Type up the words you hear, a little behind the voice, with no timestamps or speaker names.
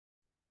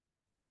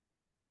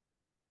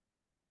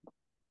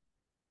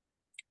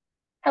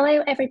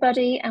Hello,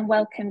 everybody, and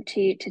welcome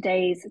to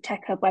today's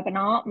Tech Hub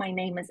webinar. My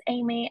name is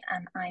Amy,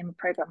 and I'm a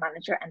Program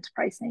Manager at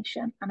Enterprise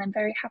Nation, and I'm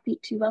very happy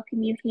to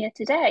welcome you here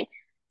today.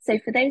 So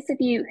for those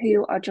of you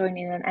who are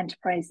joining an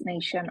Enterprise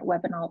Nation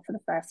webinar for the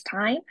first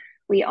time,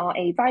 we are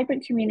a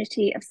vibrant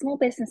community of small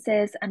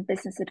businesses and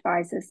business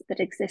advisors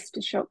that exist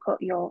to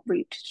shortcut your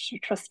route to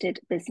trusted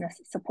business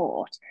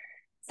support.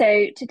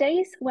 So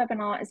today's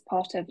webinar is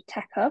part of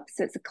Tech Hub.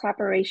 So it's a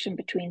collaboration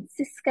between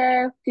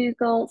Cisco,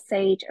 Google,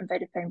 Sage, and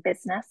Vodafone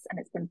Business, and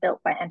it's been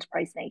built by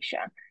Enterprise Nation.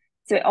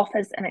 So it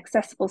offers an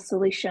accessible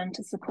solution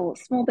to support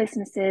small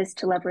businesses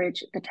to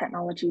leverage the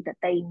technology that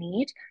they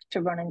need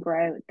to run and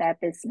grow their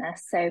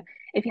business. So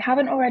if you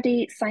haven't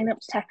already signed up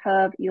to Tech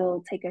Hub,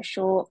 you'll take a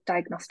short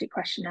diagnostic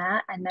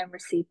questionnaire and then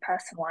receive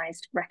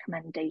personalized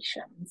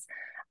recommendations.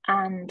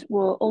 And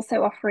we're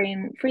also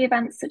offering free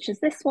events such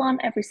as this one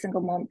every single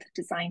month,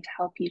 designed to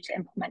help you to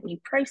implement new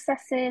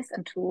processes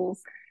and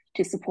tools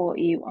to support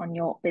you on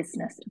your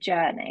business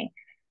journey.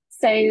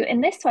 So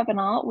in this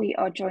webinar, we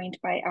are joined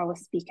by our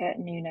speaker,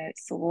 Nuno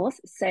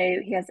Soares. So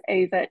he has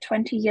over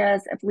 20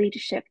 years of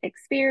leadership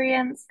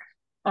experience,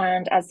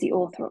 and as the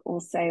author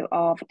also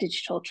of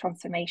Digital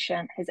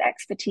Transformation, his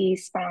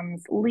expertise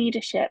spans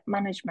leadership,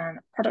 management,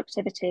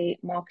 productivity,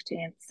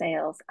 marketing,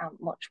 sales, and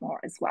much more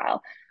as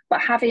well. But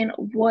having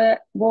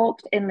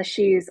walked in the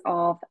shoes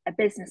of a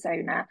business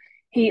owner,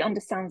 he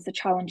understands the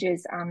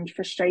challenges and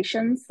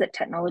frustrations that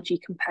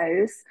technology can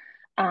pose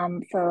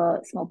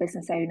for small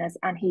business owners,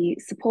 and he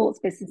supports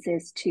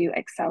businesses to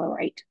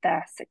accelerate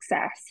their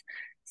success.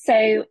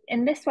 So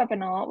in this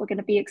webinar, we're going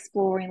to be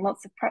exploring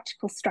lots of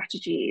practical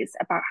strategies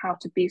about how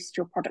to boost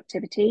your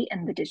productivity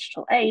in the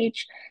digital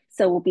age.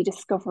 So we'll be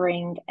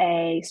discovering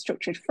a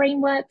structured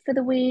framework for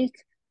the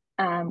week,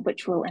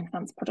 which will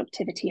enhance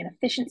productivity and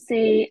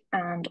efficiency,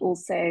 and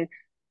also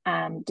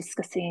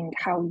discussing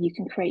how you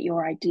can create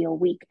your ideal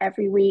week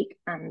every week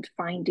and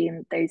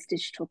finding those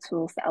digital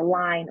tools that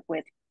align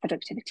with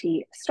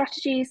productivity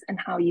strategies and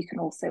how you can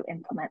also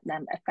implement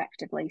them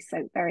effectively.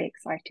 So very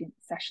exciting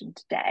session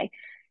today.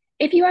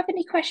 If you have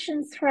any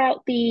questions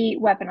throughout the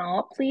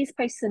webinar, please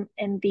post them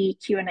in the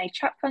Q&A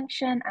chat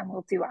function and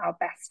we'll do our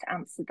best to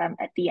answer them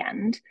at the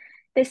end.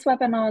 This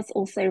webinar is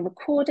also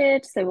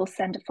recorded, so we'll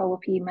send a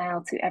follow-up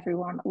email to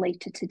everyone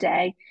later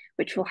today,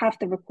 which will have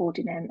the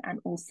recording in and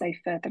also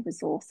further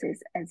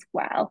resources as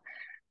well.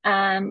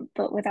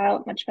 But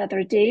without much further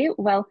ado,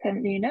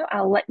 welcome, Nuno.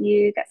 I'll let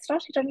you get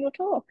started on your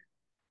talk.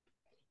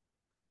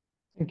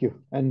 Thank you,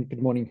 and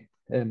good morning,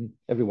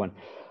 everyone.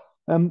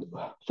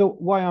 So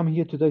why I'm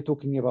here today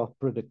talking about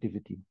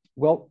productivity?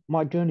 Well,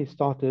 my journey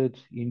started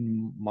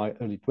in my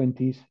early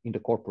 20s in the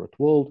corporate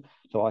world.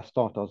 So I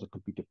started as a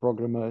computer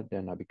programmer,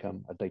 then I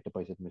became a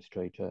database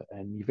administrator,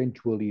 and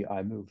eventually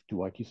I moved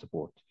to IT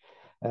support.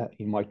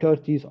 In my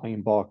 30s, I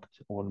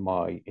embarked on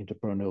my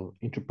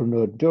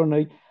entrepreneur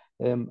journey,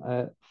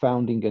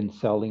 founding and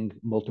selling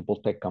multiple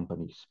tech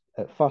companies.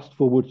 Fast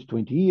forward to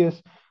 20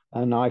 years,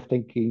 and I'm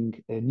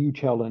taking a new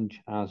challenge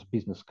as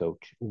business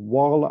coach.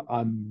 While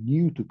I'm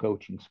new to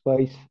coaching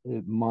space,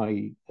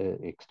 my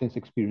extensive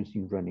experience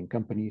in running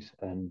companies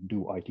and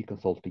do IT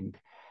consulting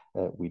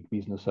with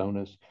business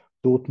owners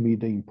taught me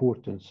the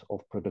importance of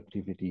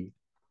productivity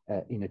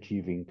in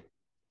achieving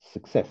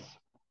success.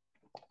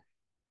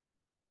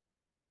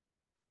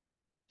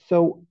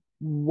 So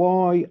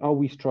why are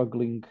we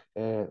struggling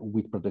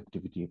with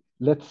productivity?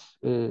 Let's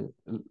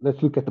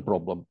look at the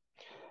problem.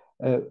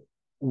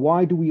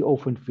 Why do we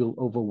often feel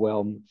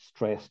overwhelmed,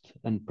 stressed,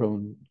 and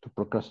prone to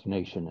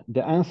procrastination?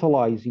 The answer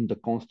lies in the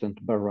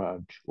constant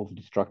barrage of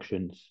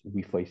distractions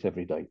we face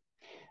every day.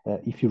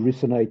 If you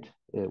resonate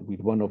with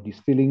one of these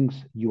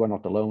feelings, you are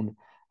not alone,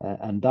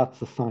 and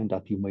that's a sign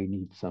that you may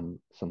need some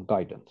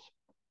guidance.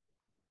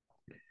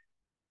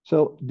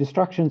 So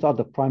distractions are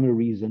the primary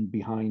reason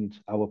behind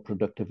our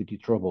productivity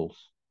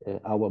troubles.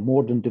 Our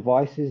modern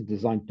devices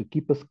designed to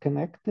keep us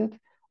connected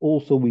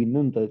also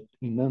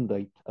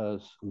inundate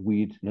us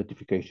with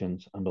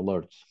notifications and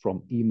alerts,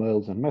 from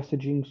emails and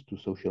messagings to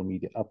social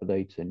media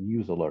updates and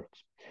news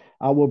alerts.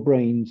 Our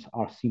brains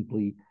are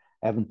simply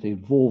haven't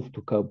evolved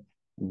to cope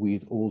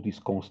with all this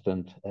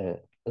constant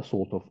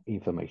assault of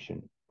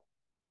information.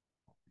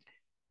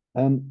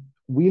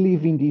 We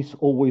live in this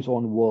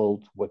always-on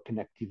world where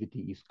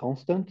connectivity is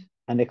constant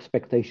and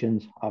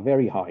expectations are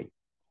very high.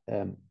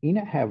 In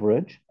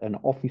average, an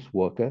office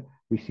worker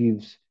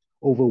receives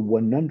over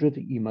 100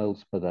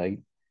 emails per day,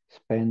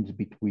 spends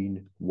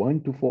between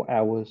 1 to 4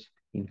 hours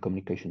in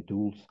communication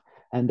tools,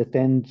 and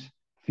attends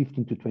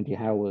 15 to 20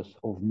 hours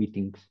of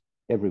meetings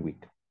every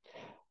week.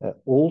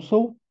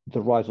 Also, the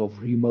rise of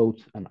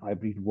remote and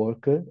hybrid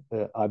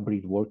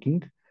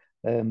working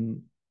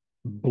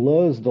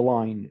blurs the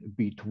line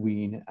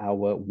between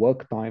our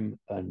work time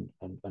and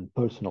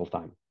personal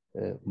time,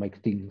 makes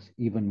things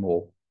even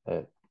more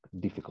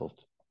difficult.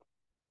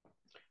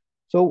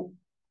 So,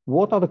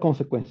 what are the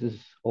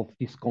consequences of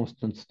this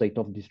constant state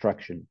of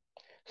distraction?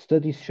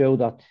 Studies show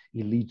that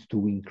it leads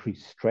to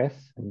increased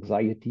stress,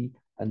 anxiety,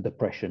 and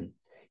depression.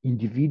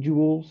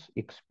 Individuals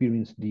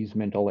experience these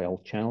mental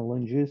health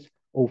challenges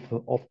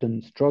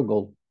often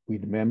struggle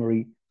with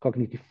memory,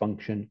 cognitive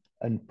function,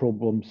 and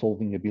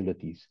problem-solving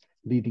abilities,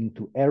 leading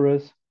to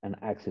errors and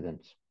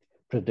accidents.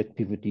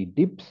 Productivity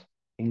dips,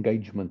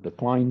 engagement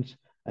declines,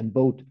 and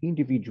both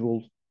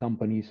individuals,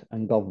 companies,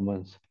 and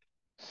governments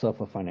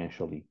suffer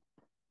financially.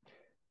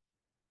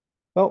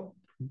 Well,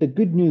 the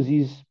good news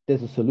is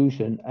there's a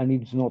solution, and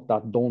it's not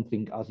that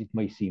daunting as it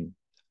may seem.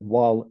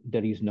 While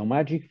there is no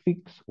magic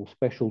fix or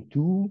special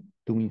tool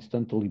to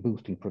instantly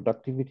boosting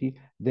productivity,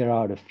 there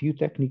are a few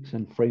techniques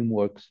and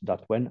frameworks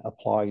that, when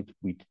applied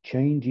with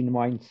change in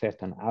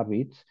mindset and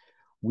habits,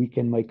 we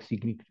can make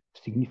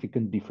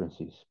significant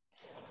differences.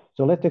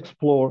 So let's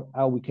explore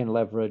how we can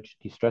leverage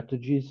these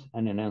strategies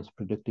and enhance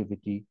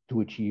productivity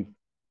to achieve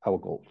our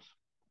goals.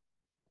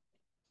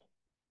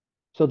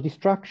 So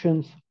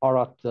distractions are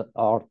at the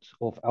heart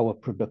of our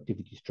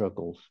productivity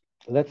struggles.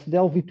 Let's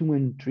delve into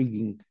an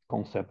intriguing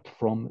concept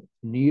from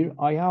Nir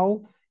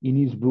Eyal in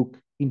his book,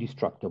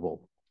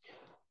 Indestructible.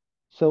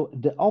 So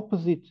the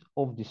opposite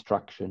of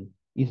distraction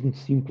isn't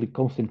simply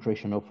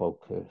concentration or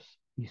focus,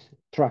 it's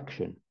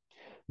traction.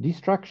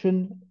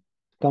 Distraction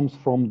comes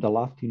from the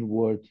Latin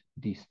word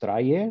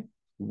distraere,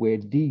 where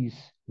dis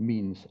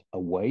means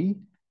away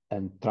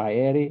and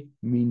traere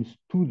means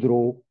to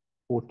draw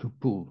or to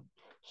pull.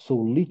 So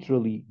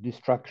literally,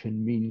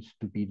 distraction means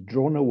to be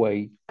drawn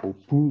away or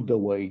pulled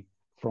away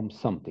from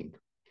something.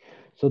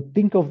 So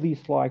think of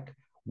this like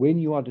when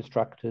you are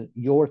distracted,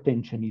 your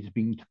attention is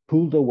being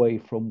pulled away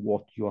from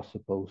what you are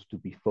supposed to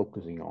be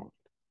focusing on,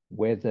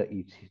 whether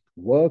it's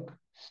work,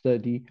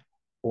 study,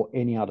 or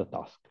any other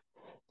task.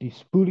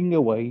 This pulling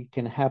away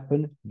can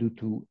happen due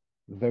to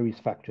various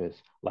factors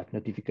like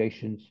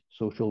notifications,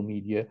 social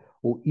media,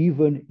 or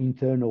even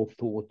internal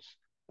thoughts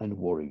and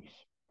worries.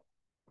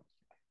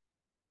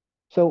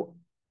 So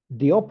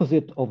the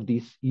opposite of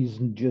this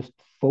isn't just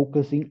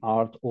focusing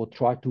hard or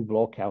try to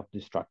block out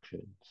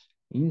distractions.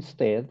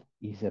 Instead,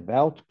 is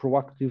about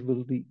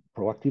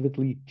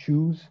proactively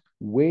choose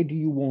where do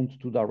you want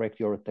to direct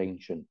your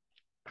attention,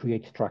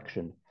 create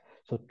traction.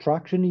 So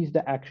traction is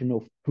the action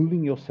of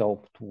pulling yourself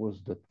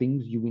towards the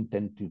things you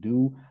intend to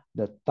do,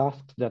 the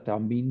tasks that are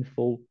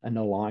meaningful and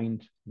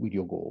aligned with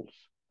your goals.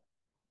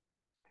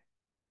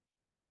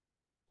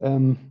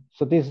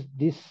 So there's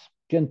this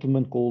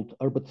gentleman called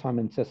Herbert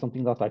Simon says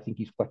something that I think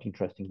is quite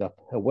interesting, that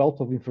a wealth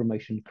of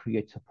information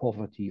creates a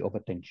poverty of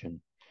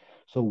attention.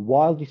 So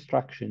while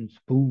distractions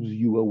pulls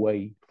you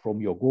away from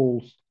your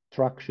goals,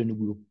 traction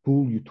will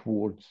pull you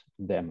towards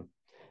them.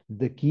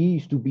 The key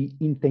is to be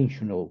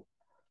intentional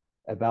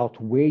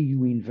about where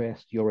you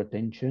invest your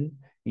attention,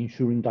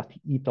 ensuring that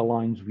it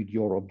aligns with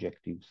your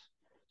objectives.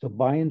 So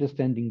by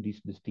understanding this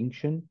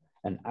distinction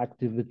and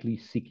actively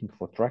seeking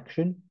for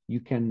traction,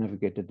 you can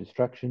navigate the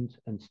distractions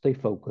and stay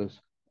focused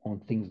on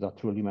things that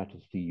truly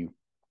matters to you.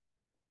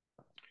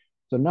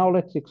 So now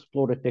let's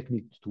explore the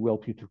techniques to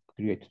help you to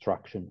create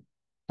traction.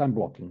 Time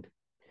blocking.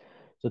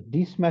 So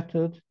this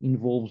method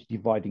involves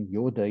dividing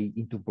your day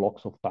into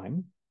blocks of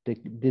time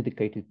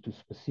dedicated to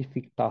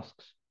specific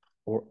tasks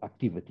or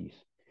activities.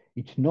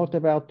 It's not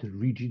about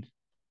rigid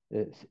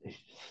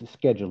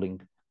scheduling,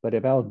 but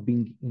about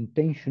being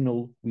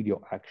intentional with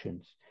your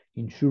actions,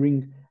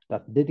 ensuring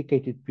that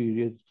dedicated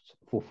periods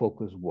for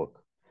focused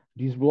work.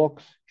 These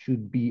blocks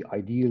should be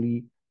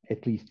ideally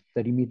at least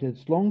 30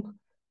 minutes long,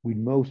 with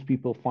most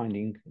people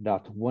finding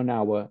that 1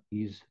 hour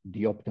is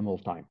the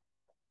optimal time.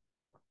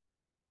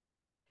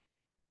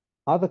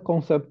 Other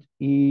concept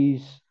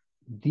is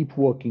deep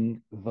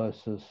working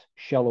versus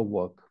shallow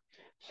work.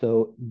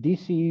 So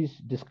this is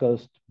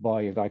discussed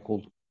by a guy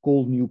called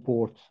Cole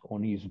Newport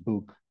on his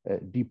book,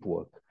 Deep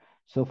Work.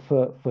 So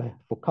for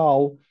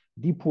Carl,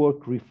 deep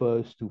work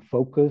refers to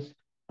focused,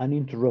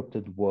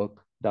 uninterrupted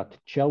work that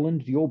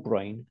challenges your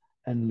brain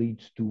and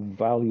leads to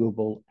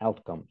valuable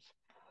outcomes.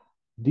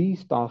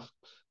 These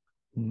tasks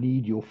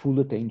need your full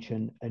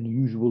attention and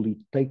usually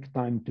take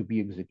time to be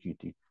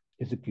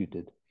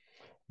executed.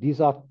 These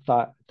are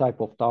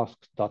type of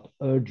tasks that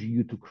urge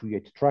you to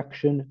create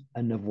traction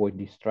and avoid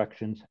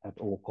distractions at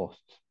all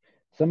costs.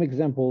 Some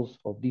examples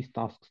of these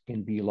tasks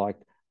can be like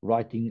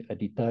writing a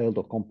detailed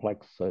or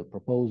complex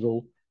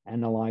proposal,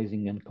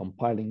 analyzing and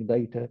compiling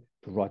data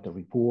to write a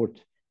report,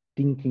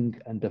 thinking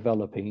and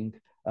developing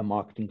a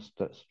marketing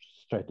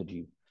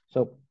strategy.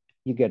 So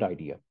you get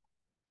idea.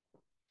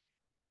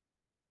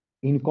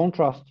 In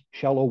contrast,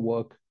 shallow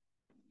work,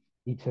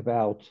 it's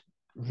about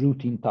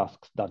routine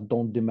tasks that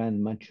don't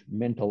demand much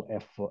mental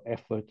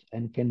effort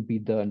and can be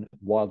done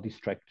while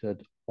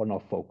distracted or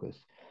not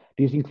focused.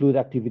 These include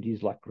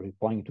activities like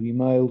replying to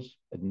emails,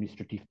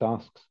 administrative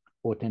tasks,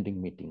 or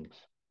attending meetings.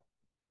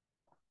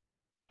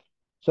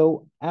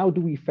 So how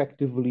do we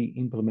effectively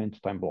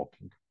implement time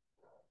blocking?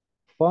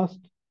 First,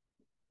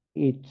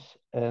 it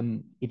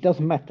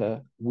doesn't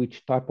matter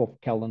which type of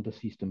calendar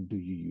system do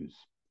you use.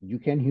 You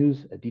can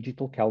use a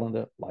digital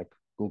calendar like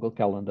Google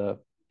Calendar,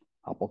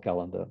 Apple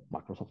Calendar,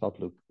 Microsoft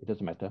Outlook, it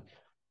doesn't matter,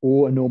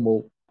 or a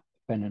normal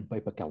pen and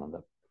paper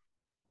calendar.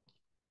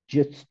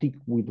 Just stick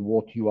with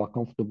what you are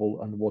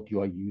comfortable and what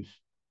you are used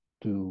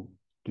to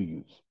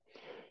use.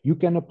 You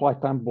can apply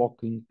time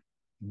blocking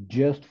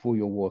just for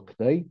your work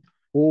day,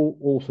 or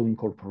also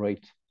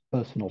incorporate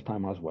personal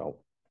time as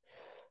well.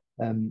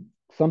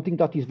 Something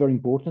that is very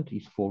important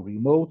is for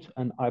remote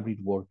and hybrid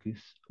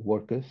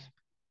workers,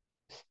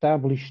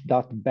 establish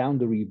that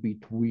boundary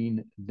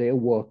between their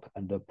work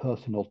and their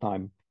personal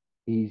time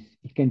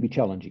it can be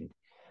challenging.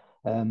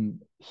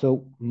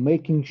 So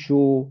making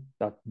sure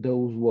that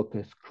those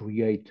workers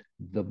create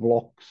the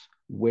blocks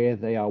where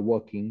they are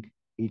working,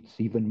 it's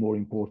even more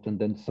important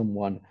than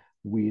someone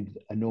with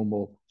a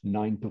normal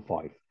 9 to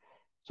 5.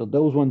 So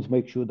those ones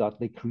make sure that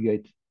they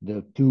create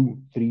the 2,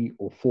 3,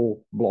 or 4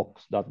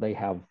 blocks that they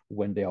have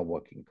when they are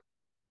working.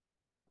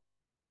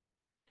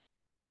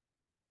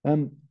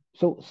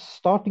 So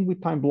starting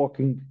with time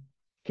blocking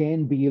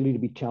can be a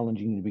little bit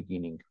challenging in the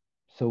beginning.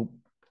 So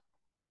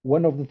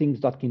one of the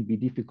things that can be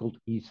difficult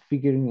is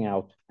figuring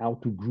out how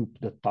to group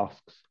the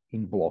tasks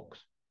in blocks,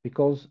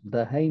 because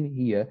the aim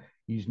here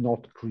is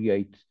not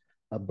create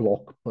a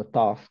block per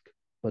task,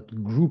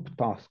 but group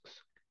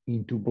tasks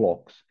into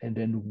blocks and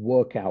then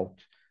work out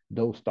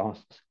those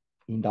tasks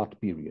in that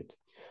period.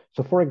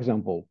 So for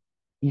example,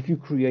 if you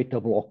create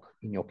a block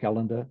in your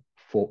calendar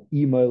for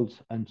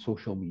emails and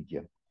social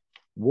media,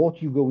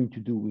 what you're going to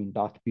do in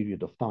that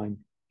period of time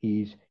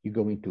is you're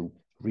going to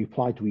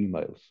reply to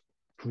emails,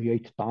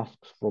 create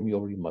tasks from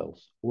your emails,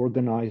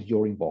 organize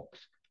your inbox,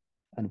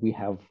 and we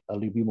have a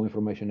little bit more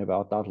information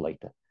about that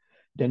later.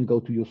 Then go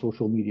to your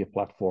social media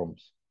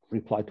platforms,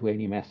 reply to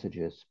any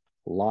messages,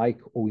 like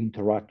or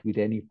interact with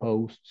any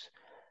posts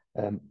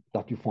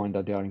that you find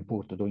that they are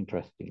important or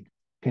interesting,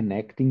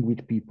 connecting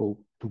with people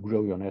to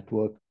grow your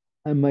network,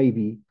 and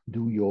maybe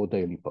do your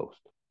daily post.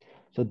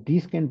 So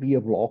this can be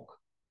a block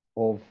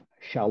of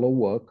shallow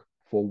work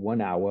for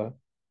 1 hour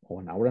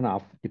or an hour and a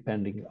half,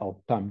 depending on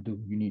time do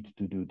you need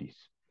to do this.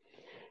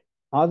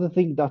 Other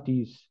thing that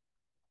is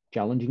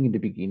challenging in the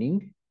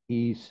beginning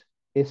is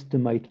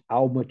estimate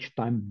how much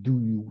time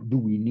do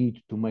we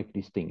need to make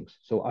these things.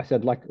 So I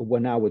said like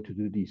 1 hour to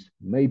do this.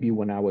 Maybe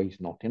 1 hour is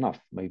not enough.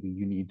 Maybe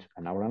you need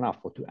an hour and a half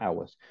or 2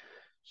 hours.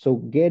 So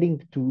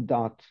getting to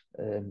that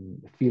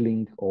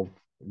feeling of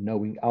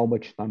knowing how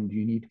much time do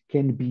you need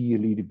can be a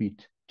little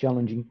bit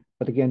challenging.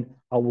 But again,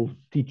 I will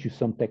teach you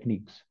some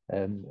techniques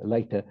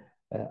later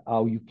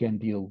how you can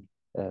deal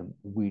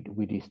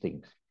with these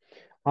things.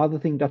 Other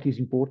thing that is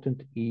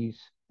important is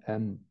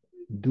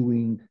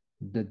doing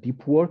the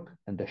deep work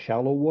and the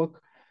shallow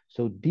work.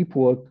 So deep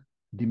work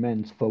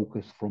demands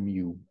focus from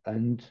you,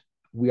 and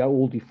we are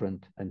all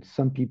different. And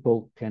some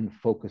people can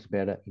focus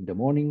better in the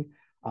morning,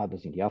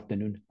 others in the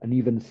afternoon, and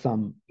even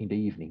some in the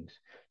evenings.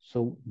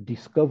 So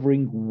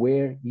discovering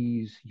where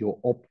is your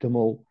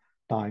optimal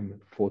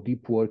time for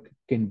deep work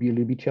can be a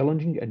little bit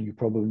challenging, and you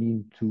probably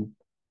need to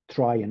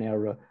try and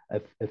error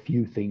a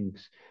few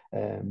things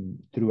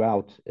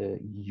throughout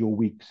your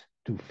weeks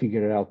to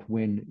figure out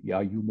when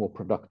are you more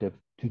productive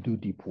to do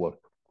deep work.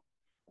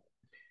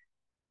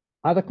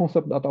 Other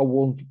concept that I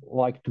would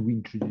like to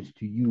introduce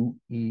to you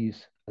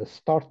is a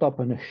startup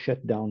and a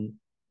shutdown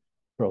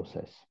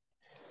process.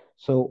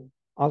 So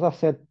as I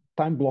said,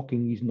 time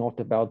blocking is not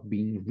about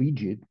being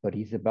rigid, but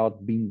it's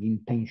about being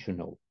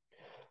intentional.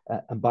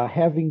 And by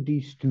having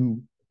these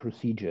two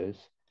procedures,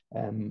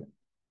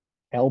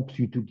 helps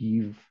you to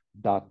give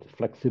that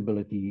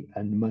flexibility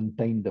and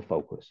maintain the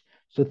focus.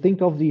 So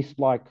think of this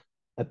like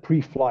a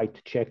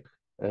pre-flight check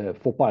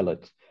for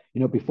pilots. You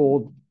know,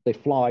 before they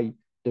fly,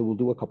 they will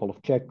do a couple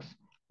of checks.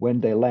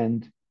 When they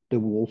land, they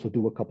will also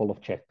do a couple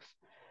of checks.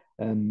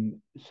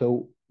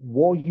 So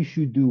what you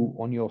should do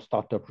on your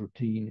startup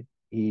routine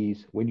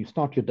is when you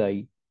start your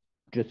day,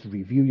 just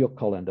review your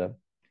calendar,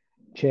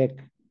 check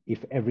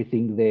if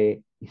everything there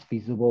is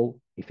feasible,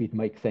 if it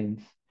makes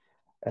sense,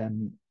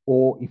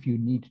 or if you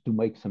need to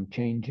make some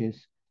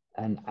changes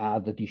and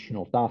add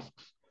additional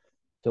tasks.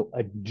 So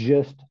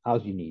adjust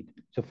as you need.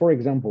 So for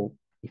example,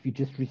 if you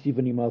just receive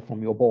an email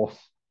from your boss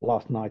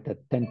last night at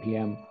 10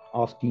 p.m.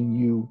 asking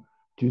you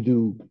to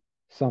do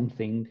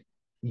something,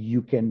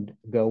 you can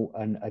go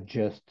and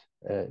adjust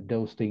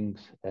those things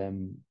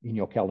in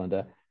your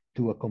calendar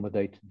to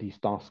accommodate this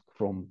task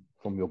from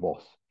your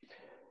boss.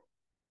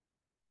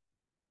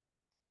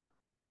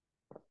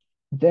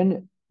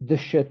 Then the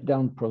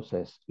shutdown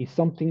process is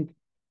something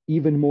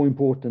even more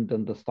important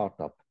than the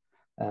startup,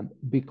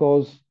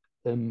 because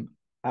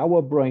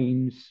our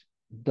brains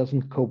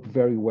doesn't cope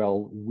very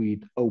well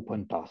with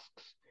open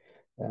tasks.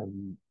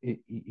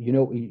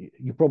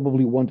 You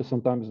probably wonder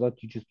sometimes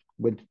that you just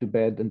went to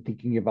bed and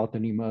thinking about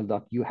an email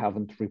that you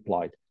haven't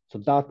replied. So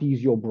that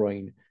is your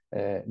brain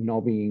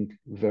not being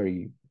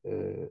very,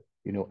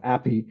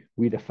 happy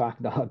with the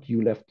fact that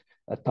you left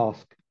a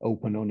task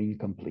open or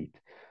incomplete.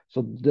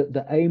 So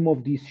the aim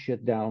of this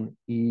shutdown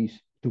is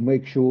to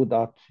make sure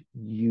that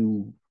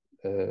you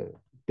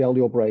tell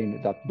your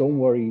brain that don't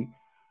worry,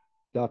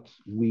 that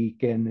we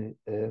can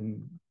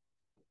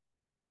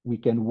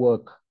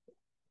work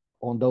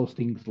on those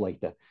things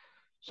later.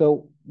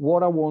 So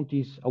what I want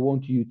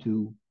you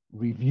to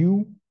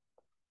review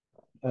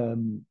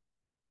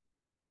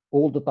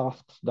all the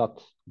tasks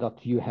that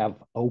you have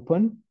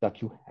open,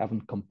 that you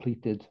haven't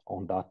completed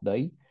on that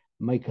day.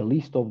 make a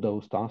list of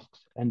those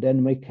tasks, and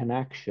then make an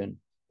action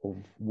of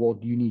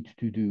what you need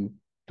to do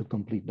to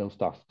complete those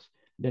tasks.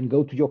 Then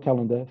go to your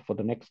calendar for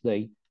the next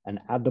day and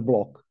add the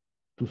block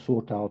to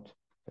sort out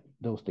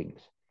those things.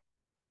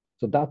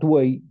 So that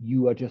way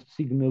you are just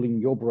signaling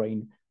your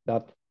brain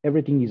that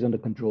everything is under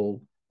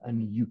control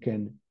and you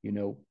can,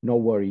 not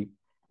worry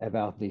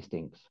about these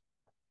things.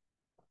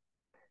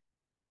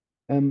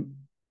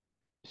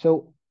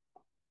 So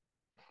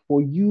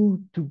for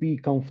you to be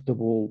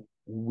comfortable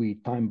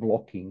with time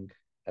blocking,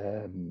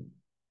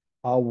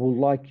 I would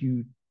like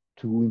you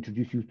to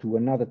introduce you to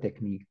another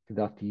technique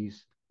that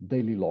is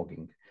daily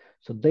logging.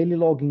 So daily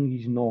logging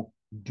is not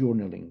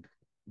journaling.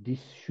 This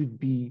should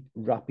be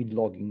rapid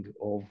logging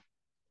of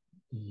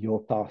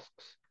your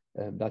tasks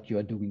that you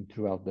are doing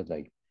throughout the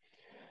day.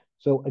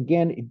 So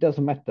again, it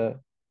doesn't matter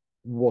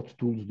what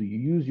tools do you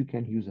use. You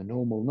can use a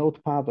normal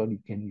notepad or you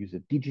can use a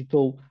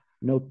digital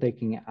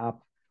note-taking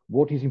app.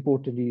 What is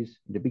important is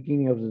in the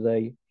beginning of the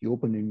day, you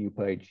open a new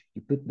page,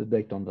 you put the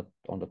date on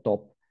the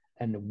top,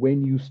 and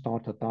when you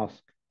start a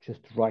task,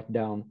 just write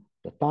down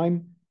the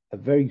time, a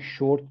very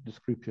short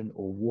description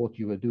of what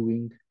you are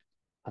doing,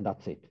 and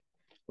that's it.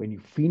 When you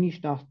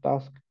finish that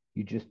task,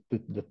 you just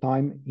put the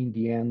time in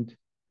the end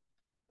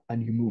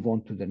and you move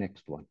on to the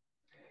next one.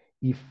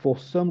 If for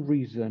some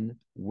reason,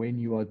 when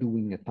you are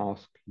doing a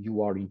task,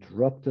 you are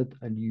interrupted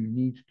and you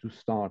need to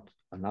start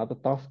another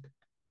task,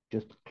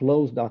 just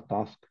close that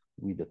task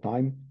with the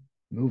time,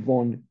 move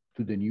on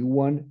to the new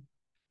one,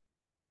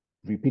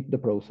 repeat the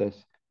process.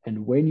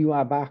 And when you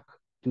are back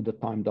to the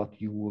time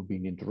that you have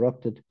been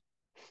interrupted,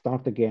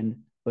 start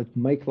again, but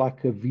make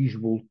like a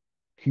visual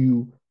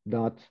cue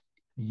that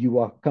you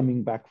are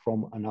coming back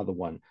from another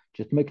one.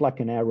 Just make like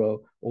an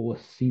arrow or a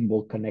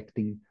symbol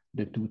connecting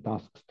the two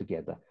tasks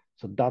together.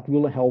 So that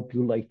will help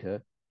you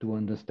later to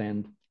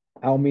understand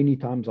how many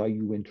times are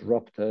you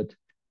interrupted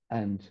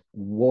and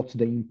what's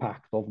the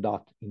impact of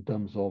that in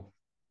terms of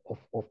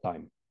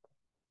time.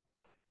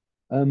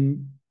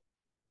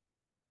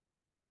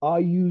 I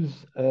use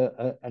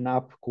an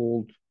app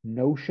called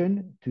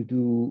Notion to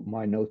do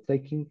my note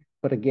taking,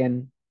 but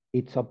again,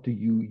 it's up to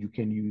you. You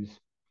can use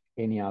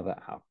any other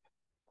app.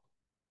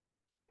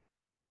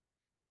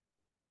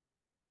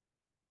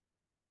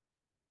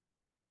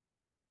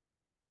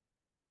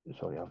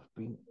 Sorry, I've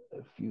been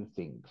a few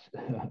things.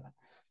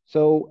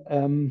 So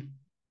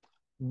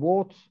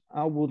what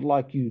I would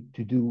like you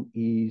to do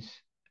is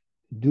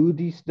do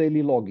this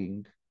daily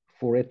logging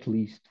for at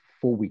least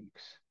 4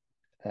 weeks,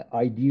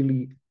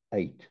 ideally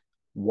 8.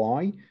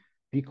 Why?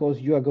 Because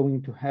you are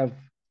going to have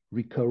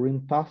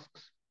recurring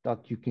tasks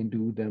that you can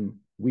do them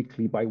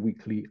weekly,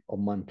 bi-weekly, or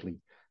monthly.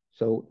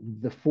 So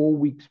the 4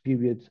 weeks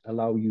periods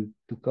allow you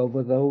to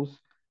cover those.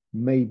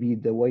 Maybe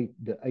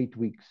the 8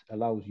 weeks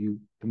allows you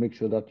to make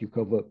sure that you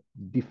cover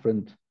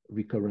different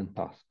recurrent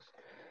tasks.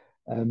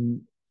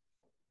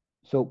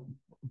 So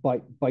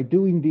by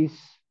doing this,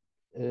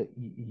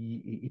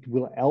 it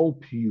will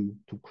help you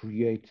to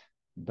create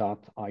that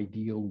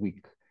ideal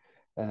week.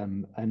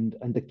 And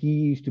the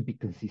key is to be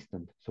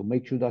consistent. So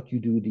make sure that you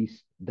do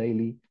this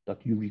daily,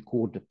 that you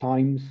record the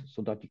times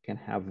so that you can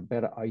have a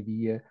better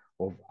idea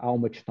of how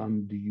much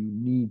time do you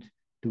need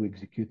to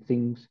execute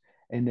things.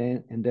 And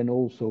then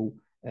also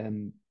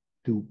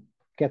to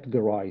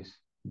categorize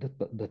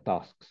the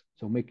tasks.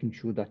 So making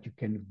sure that you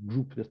can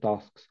group the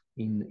tasks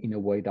in a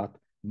way that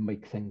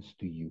makes sense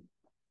to you.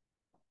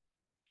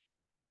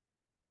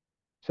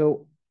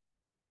 So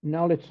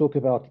now let's talk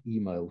about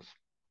emails.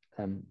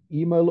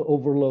 Email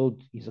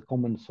overload is a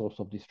common source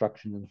of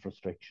distraction and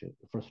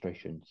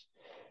frustrations.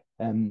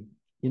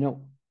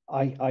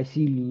 I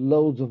see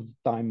loads of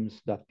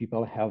times that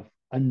people have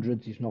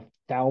hundreds, if not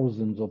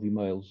thousands of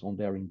emails on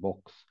their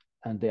inbox,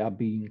 and they are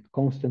being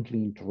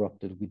constantly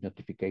interrupted with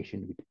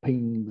notification, with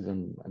pings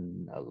and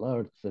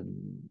alerts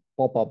and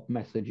pop-up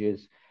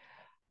messages.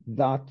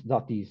 That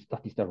is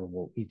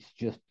terrible. It's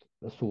just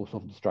a source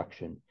of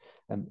distraction.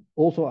 And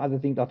also, other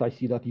thing that I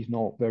see that is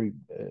not very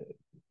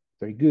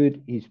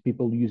good is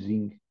people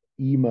using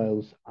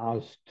emails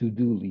as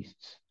to-do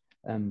lists.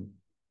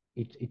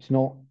 It's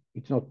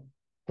not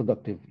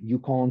productive. You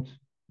can't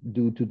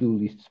do to-do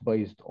lists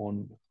based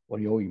on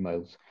your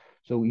emails.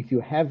 So if you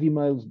have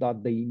emails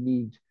that they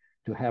need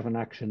to have an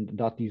action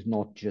that is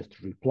not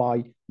just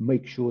reply,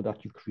 make sure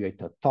that you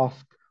create a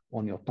task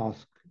on your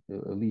task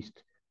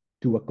list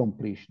to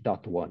accomplish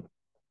that one.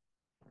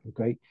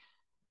 Okay.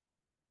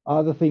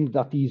 Other thing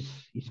that is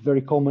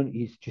very common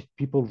is just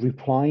people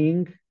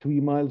replying to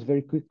emails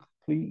very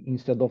quickly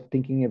instead of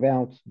thinking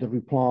about the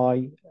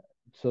reply.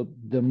 So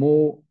the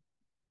more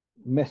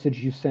message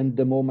you send,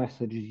 the more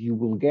messages you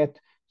will get.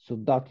 So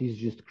that is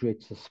just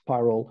creates a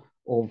spiral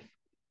of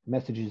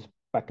messages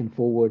back and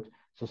forward.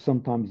 So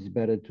sometimes it's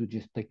better to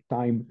just take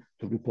time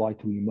to reply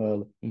to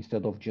email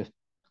instead of just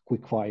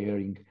quick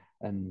firing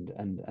and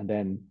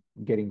then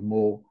getting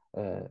more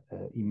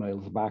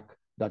emails back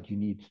that you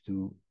need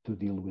to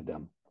deal with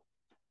them.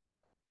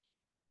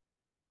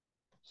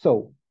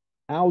 So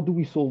how do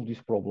we solve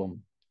this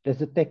problem?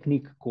 There's a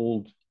technique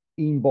called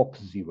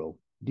inbox zero.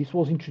 This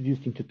was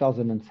introduced in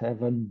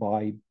 2007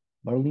 by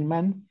Merlin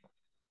Man.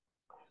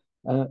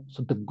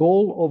 So the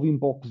goal of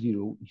inbox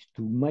zero is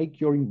to make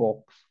your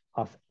inbox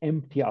as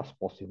empty as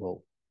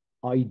possible.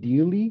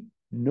 Ideally,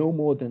 no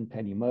more than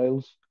 10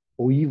 emails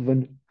or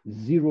even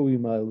 0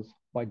 emails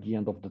by the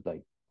end of the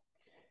day.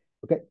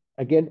 Okay,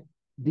 again,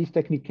 this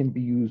technique can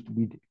be used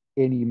with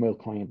any email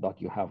client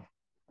that you have.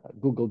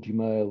 Google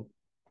Gmail,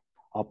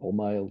 Apple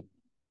Mail,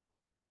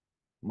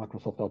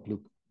 Microsoft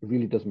Outlook, it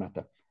really does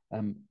matter.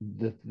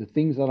 The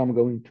things that I'm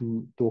going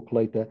to talk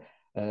later,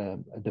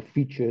 the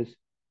features,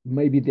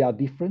 maybe they are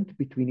different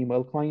between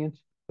email clients,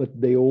 but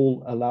they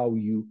all allow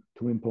you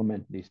to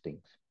implement these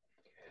things.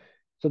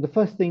 So the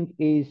first thing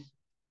is,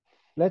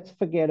 let's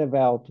forget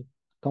about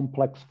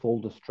complex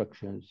folder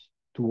structures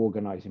to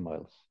organize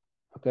emails.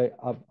 Okay,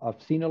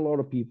 I've seen a lot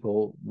of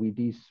people with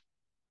these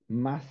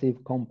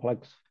massive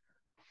complex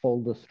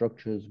folder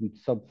structures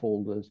with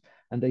subfolders,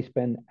 and they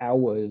spend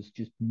hours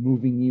just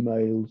moving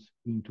emails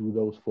into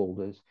those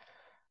folders.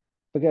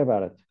 Forget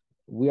about it.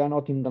 We are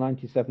not in the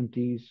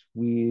 1970s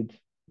with,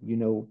 you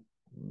know,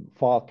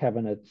 file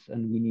cabinets,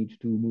 and we need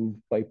to move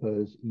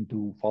papers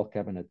into file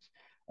cabinets.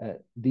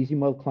 These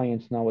email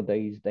clients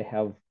nowadays, they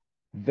have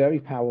very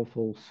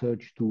powerful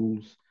search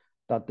tools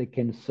that they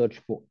can search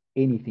for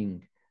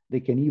anything. They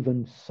can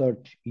even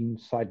search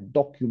inside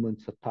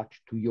documents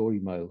attached to your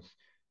emails.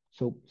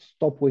 So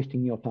stop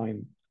wasting your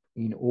time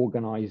in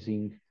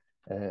organizing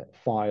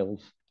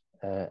files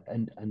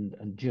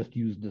and just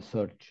use the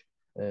search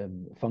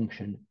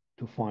function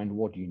to find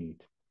what you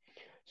need.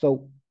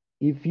 So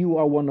if you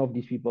are one of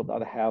these people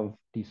that have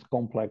this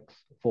complex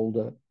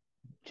folder,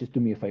 just do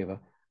me a favor,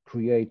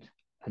 create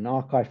an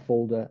archive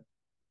folder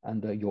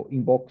under your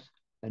inbox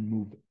and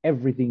move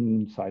everything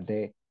inside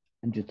there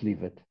and just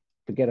leave it.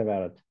 Forget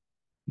about it.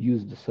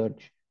 Use the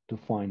search to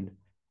find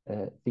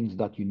things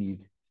that you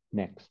need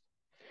next.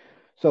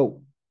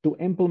 So to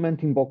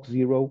implement inbox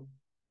zero,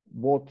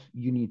 what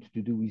you need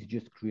to do is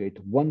just create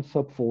one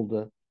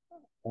subfolder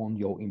on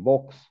your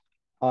inbox.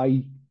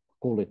 I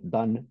call it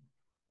done,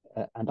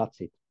 and that's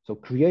it. So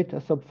create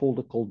a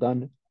subfolder called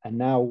done, and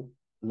now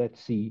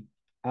let's see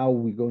how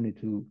we're going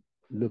to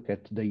look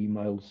at the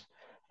emails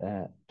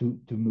to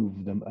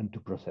move them and to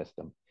process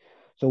them.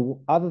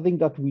 So other thing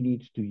that we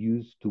need to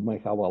use to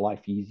make our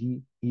life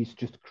easy is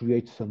just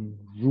create some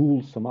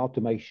rules, some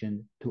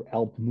automation to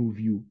help move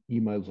you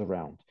emails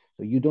around.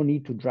 So you don't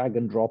need to drag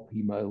and drop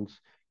emails.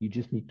 You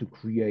just need to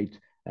create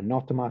an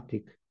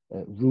automatic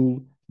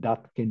rule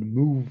that can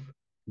move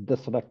the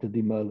selected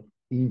email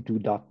into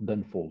that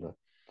done folder.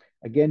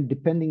 Again,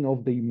 depending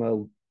on the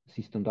email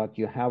system that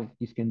you have,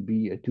 this can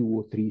be a 2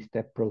 or 3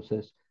 step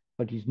process,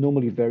 but it's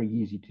normally very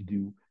easy to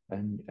do,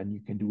 and you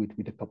can do it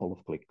with a couple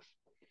of clicks.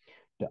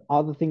 The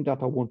other thing that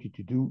I want you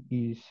to do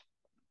is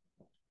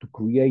to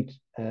create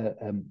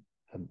a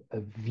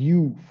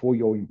view for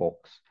your inbox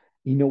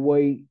in a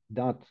way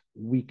that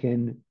we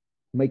can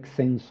make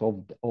sense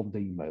of the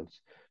emails.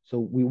 So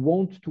we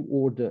want to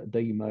order the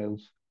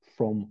emails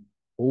from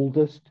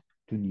oldest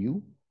to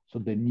new, so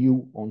the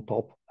new on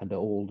top and the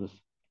oldest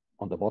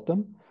on the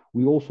bottom.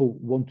 We also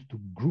want to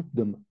group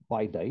them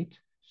by date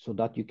so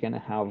that you can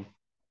have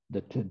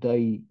the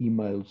today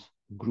emails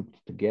grouped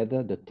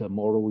together, the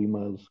tomorrow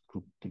emails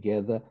grouped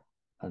together,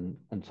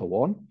 and so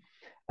on.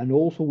 And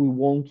also we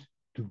want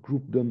to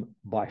group them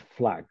by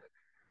flag.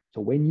 So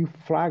when you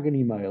flag an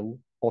email,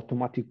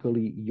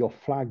 automatically your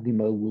flagged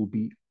email will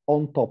be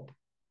on top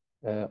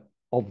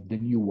of the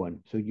new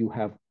one. So you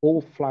have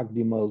all flagged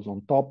emails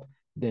on top,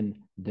 then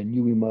the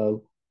new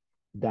email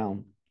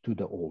down to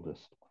the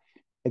oldest.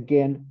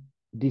 Again,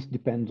 this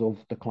depends on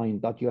the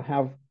client that you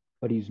have,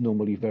 but it's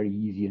normally very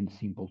easy and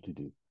simple to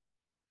do.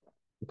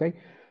 Okay,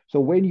 so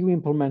when you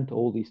implement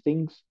all these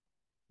things,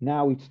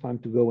 now it's time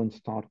to go and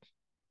start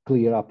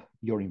clear up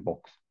your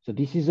inbox. So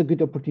this is a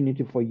good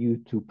opportunity for you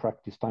to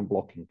practice time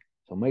blocking.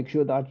 So make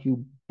sure that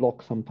you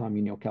block some time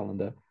in your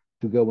calendar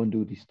to go and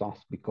do this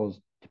task,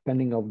 because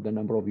depending on the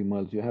number of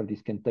emails you have,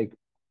 this can take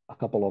a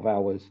couple of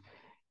hours,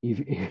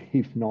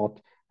 if not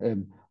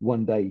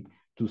one day,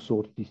 to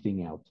sort this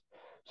thing out.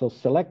 So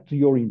select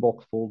your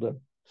inbox folder,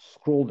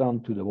 scroll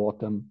down to the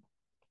bottom,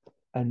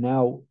 and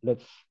now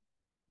let's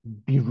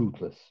be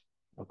ruthless,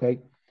 okay?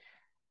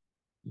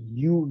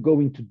 You're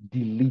going to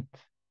delete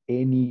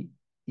any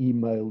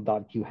email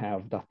that you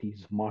have that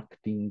is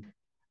marketing,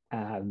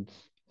 ads,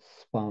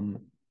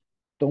 spam.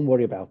 Don't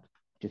worry about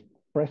it. Just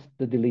press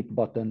the delete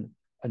button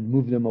and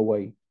move them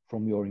away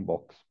from your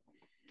inbox.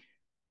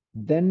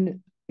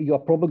 Then you're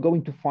probably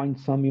going to find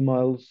some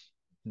emails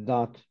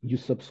that you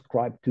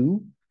subscribe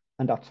to,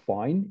 and that's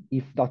fine.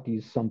 If that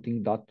is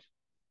something that,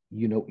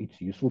 you know,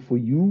 it's useful for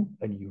you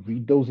and you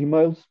read those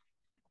emails,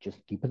 just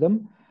keep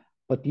them.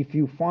 But if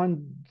you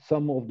find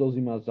some of those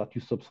emails that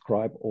you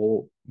subscribe,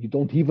 or you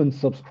don't even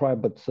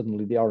subscribe, but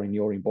suddenly they are in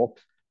your inbox,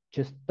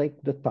 just take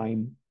the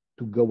time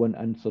to go and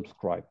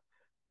unsubscribe.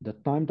 The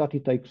time that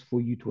it takes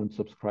for you to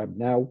unsubscribe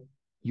now,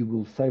 you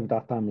will save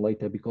that time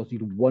later because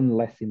you'll one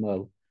less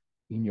email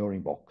in your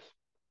inbox.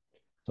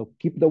 So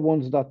keep the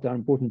ones that are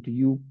important to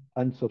you,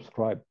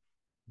 unsubscribe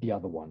the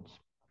other ones.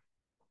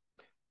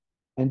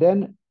 And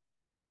then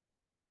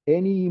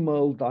any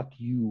email that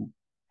you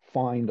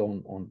find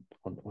on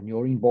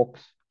your inbox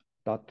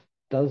that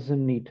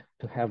doesn't need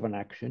to have an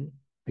action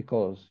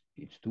because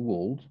it's too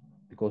old,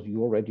 because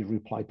you already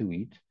replied to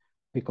it,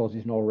 because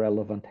it's not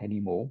relevant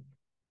anymore,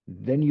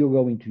 then you're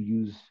going to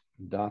use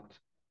that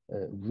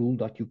rule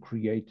that you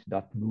create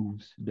that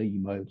moves the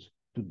emails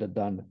to the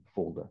done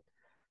folder.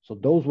 So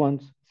those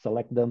ones,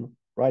 select them,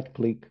 right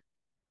click,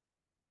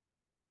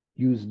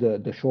 use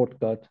the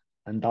shortcut,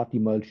 and that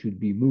email should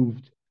be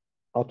moved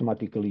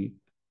automatically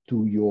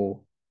to your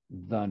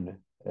done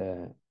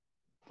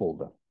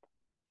folder.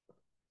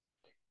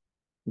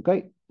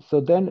 Okay,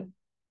 so then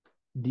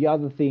the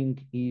other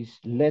thing is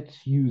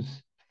let's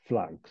use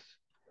flags.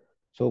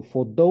 So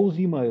for those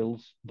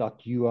emails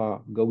that you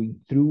are going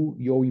through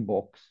your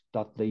inbox,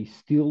 that they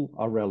still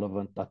are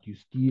relevant, that you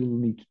still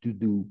need to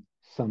do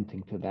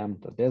something to them,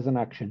 that there's an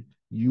action,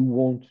 you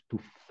want to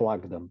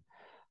flag them.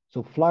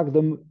 So flag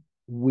them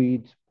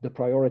with the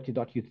priority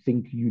that you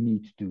think you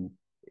need to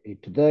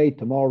today,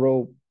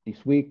 tomorrow,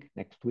 this week,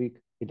 next week,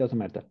 it doesn't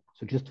matter.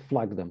 So just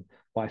flag them.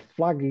 By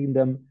flagging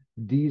them,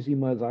 these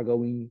emails are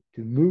going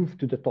to move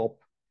to the top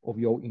of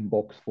your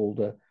inbox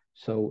folder.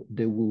 So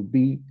they will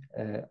be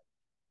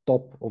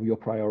top of your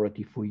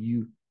priority for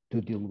you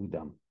to deal with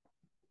them.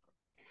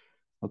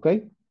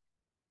 Okay.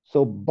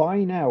 So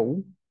by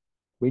now,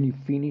 when you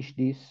finish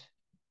this,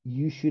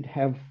 you should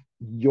have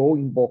your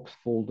inbox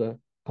folder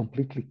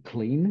completely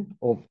clean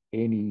of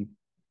any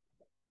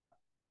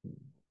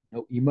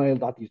email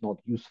that is not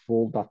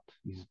useful, that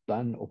is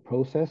done or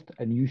processed,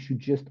 and you should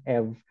just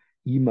have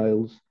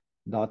emails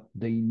that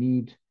they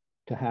need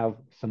to have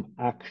some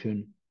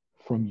action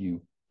from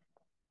you.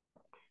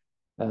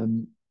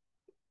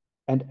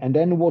 And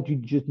then what you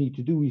just need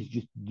to do is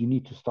you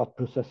need to start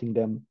processing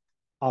them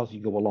as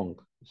you go along.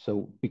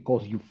 So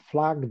because you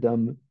flag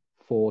them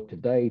for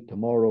today,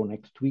 tomorrow,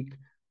 next week,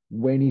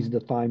 when is the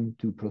time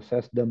to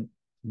process them,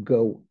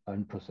 go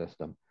and process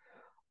them.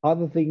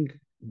 Other thing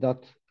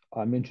that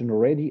I mentioned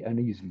already and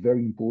is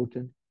very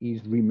important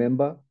is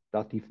remember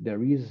that if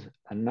there is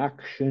an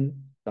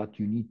action that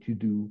you need to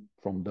do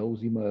from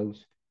those emails,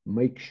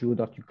 make sure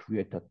that you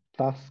create a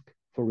task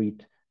for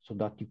it so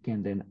that you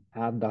can then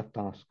add that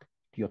task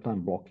to your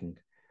time blocking.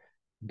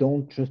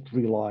 Don't just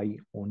rely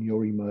on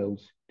your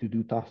emails to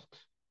do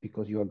tasks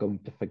because you are going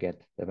to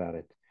forget about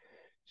it.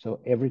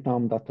 So every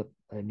time that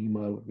an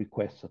email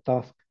requests a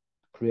task,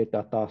 create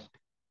that task,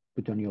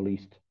 put on your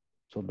list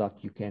so that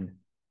you can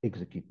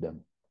execute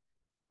them.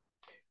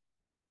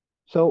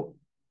 So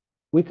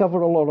we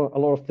cover a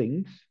lot of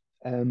things.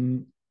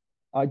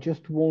 I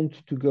just want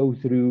to go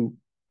through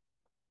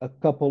a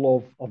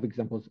couple of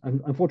examples.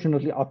 And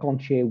unfortunately, I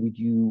can't share with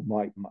you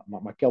my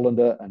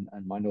calendar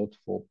and my notes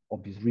for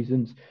obvious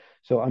reasons.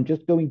 So I'm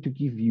just going to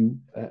give you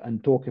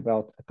and talk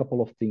about a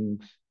couple of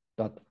things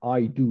that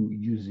I do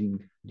using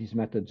these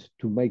methods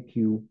to make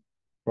you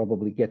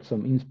probably get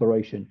some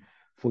inspiration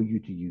for you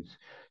to use.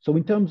 So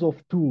in terms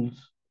of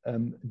tools,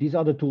 these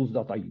are the tools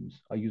that I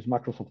use. I use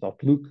Microsoft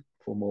Outlook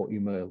for more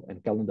email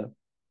and calendar.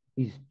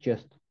 It's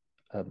just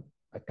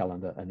a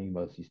calendar and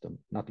email system,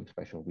 nothing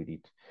special with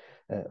it.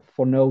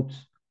 For notes,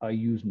 I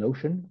use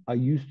Notion. I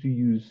used to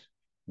use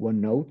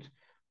OneNote,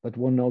 but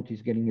OneNote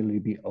is getting a little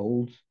bit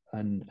old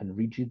and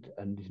rigid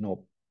and is not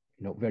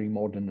very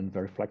modern and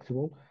very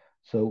flexible.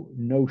 So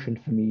Notion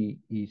for me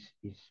is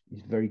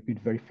very good,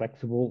 very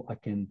flexible. I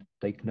can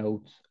take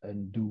notes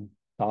and do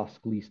task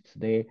lists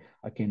there.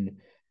 I can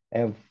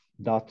have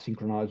that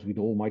synchronized with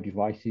all my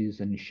devices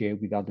and share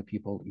with other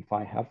people if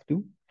I have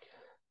to.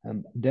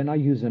 Then I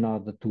use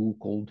another tool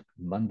called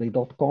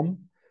Monday.com.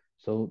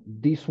 So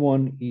this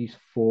one is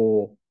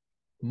for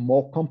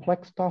more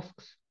complex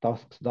tasks,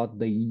 tasks that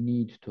they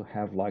need to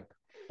have like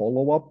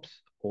follow-ups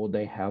or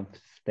they have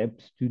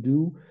steps to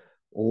do,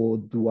 or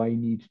do I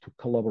need to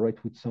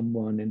collaborate with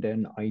someone and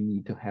then I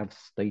need to have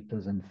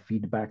status and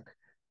feedback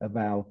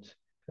about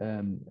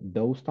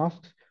those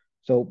tasks.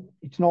 So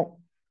it's not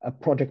a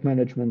project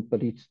management,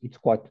 but it's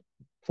quite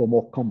for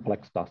more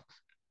complex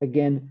tasks.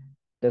 Again,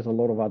 there's a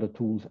lot of other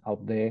tools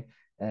out there,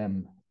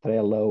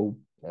 Trello,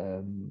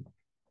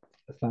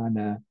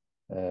 Asana,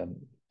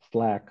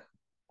 Slack,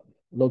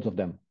 loads of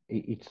them.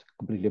 It's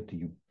completely up to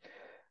you.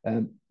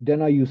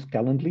 Then I use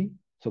Calendly.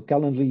 So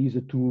Calendly is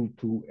a tool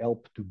to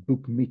help to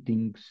book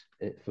meetings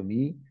for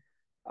me.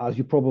 As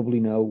you probably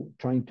know,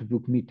 trying to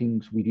book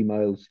meetings with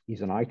emails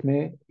is a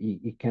nightmare.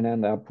 It can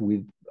end up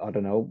with, I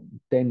don't know,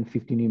 10,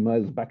 15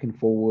 emails back and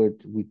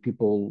forward with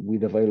people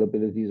with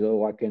availabilities.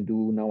 Oh, I can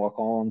do, no, I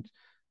can't.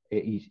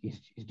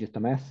 It's just a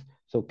mess.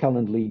 So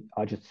Calendly,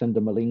 I just send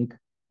them a link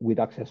with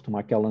access to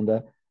my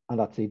calendar, and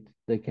that's it.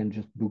 They can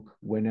just book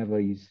whenever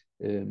is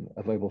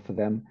available for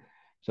them.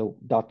 So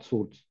that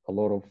sorts a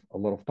lot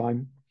of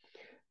time.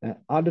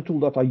 Other tool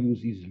that I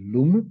use is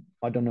Loom.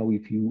 I don't know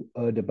if you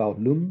heard about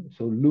Loom.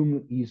 So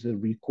Loom is a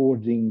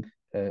recording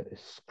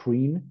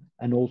screen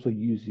and also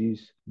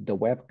uses the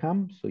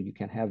webcam. So you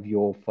can have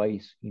your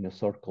face in a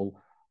circle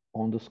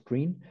on the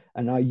screen.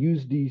 And I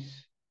use this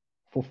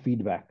for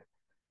feedback.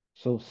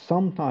 So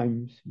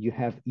sometimes you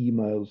have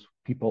emails,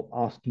 people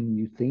asking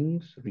you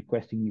things,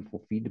 requesting you for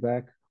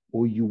feedback,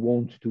 or you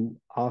want to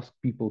ask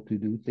people to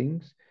do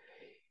things.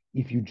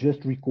 If you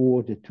just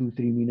record a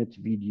 2-3 minutes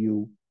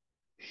video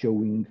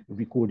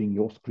recording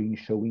your screen,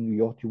 showing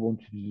what you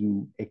want to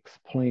do,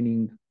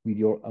 explaining with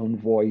your own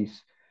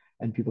voice,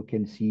 and people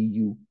can see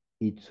you,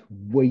 it's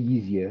way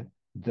easier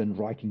than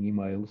writing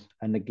emails.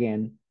 And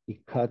again,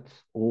 it cuts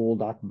all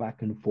that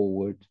back and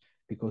forward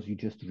because you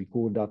just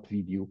record that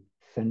video,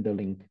 send a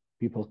link,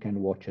 people can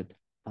watch it,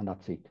 and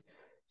that's it.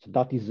 So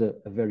that is a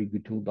very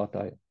good tool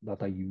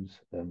that I use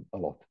a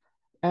lot.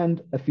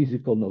 And a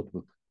physical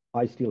notebook.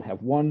 I still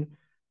have one.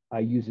 I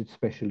use it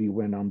especially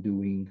when I'm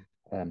doing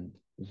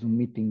Zoom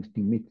meetings,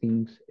 team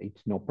meetings.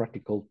 It's not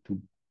practical to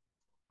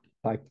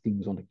type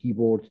things on the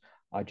keyboard.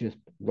 I just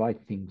write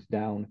things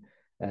down.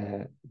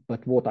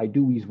 But what I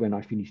do is when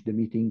I finish the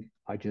meeting,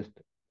 I just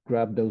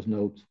grab those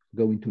notes,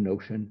 go into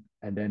Notion,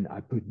 and then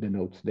I put the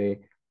notes there.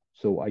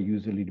 So I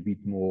use a little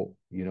bit more,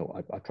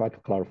 I try to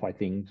clarify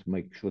things,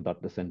 make sure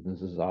that the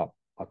sentences are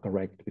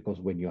correct, because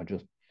when you are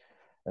just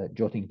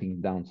jotting things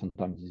down,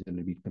 sometimes it's a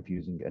little bit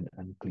confusing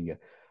and clear.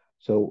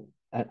 So,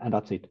 and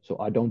that's it. So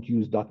I don't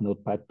use that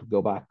notepad to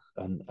go back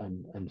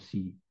and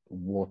see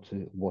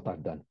what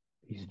I've done.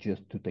 It's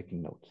just to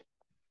taking notes.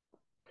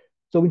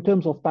 So in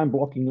terms of time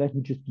blocking, let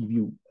me just give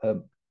you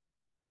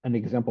an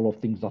example of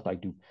things that I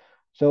do.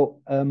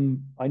 So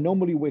I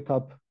normally wake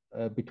up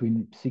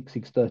between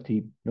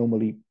 6:30,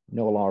 normally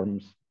no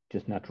alarms,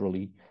 just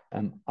naturally.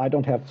 I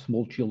don't have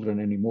small children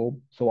anymore,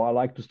 so I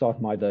like to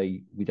start my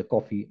day with a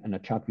coffee and a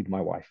chat with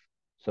my wife.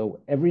 So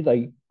every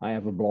day I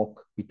have a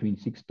block between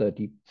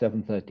 6:30,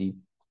 7:30,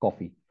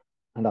 coffee,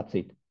 and that's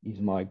it. Is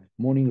my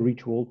morning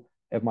ritual,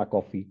 have my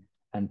coffee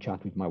and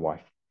chat with my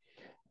wife.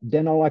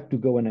 Then I like to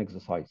go and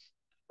exercise.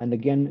 And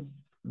again,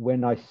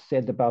 when I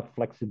said about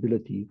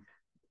flexibility,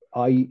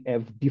 I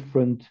have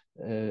different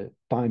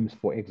times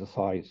for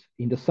exercise.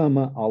 In the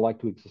summer, I like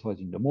to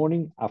exercise in the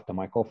morning after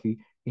my coffee.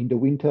 In the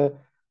winter,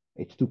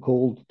 it's too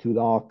cold, too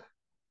dark,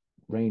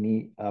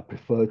 rainy. I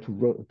prefer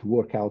to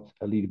work out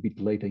a little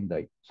bit later in the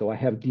day. So I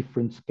have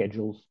different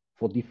schedules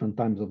for different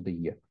times of the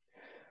year.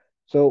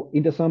 So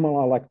in the summer,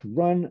 I like to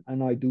run,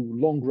 and I do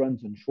long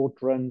runs and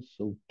short runs.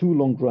 So 2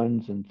 long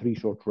runs and 3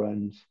 short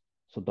runs.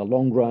 So the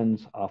long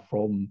runs are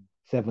from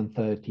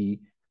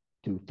 7:30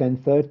 to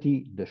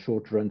 10:30. The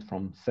short runs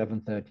from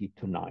 7:30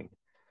 to 9.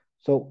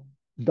 So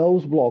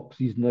those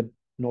blocks is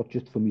not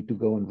just for me to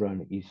go and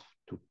run, is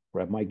to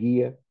grab my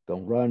gear, go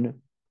and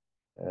run,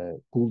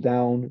 cool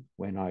down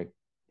when I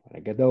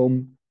get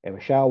home, have a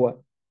shower,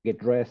 get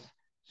dressed.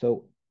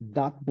 So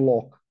that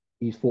block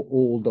is for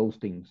all those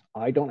things.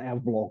 I don't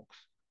have blocks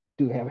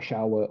to have a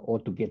shower or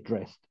to get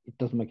dressed. It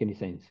doesn't make any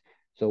sense.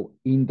 So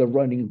in the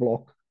running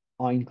block,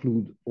 I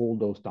include all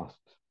those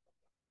tasks.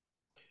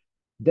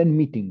 Then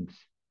meetings.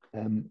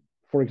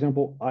 For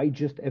example, I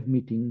just have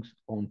meetings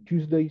on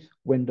Tuesdays,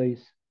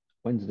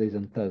 Wednesdays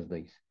and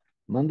Thursdays.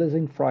 Mondays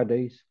and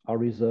Fridays are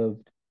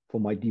reserved for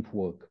my deep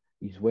work.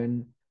 Is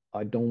when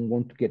I don't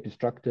want to get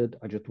distracted.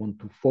 I just want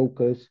to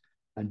focus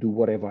and do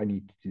whatever I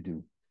need to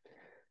do.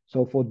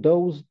 So for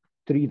those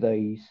 3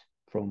 days,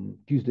 from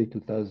Tuesday to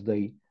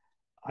Thursday,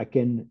 I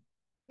can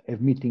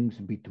have meetings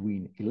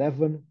between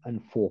 11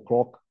 and 4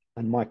 o'clock,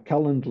 and my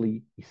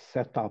Calendly is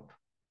set up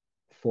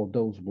for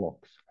those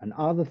blocks.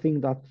 Another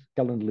thing that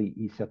Calendly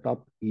is set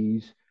up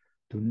is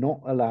to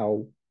not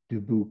allow to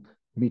book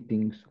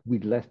meetings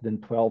with less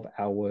than 12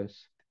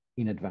 hours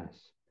in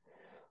advance.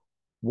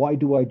 Why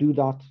do I do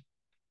that?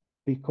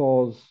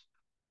 Because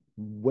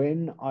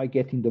when I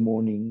get in the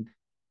morning,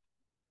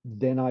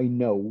 then I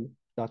know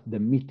that the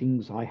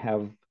meetings I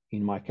have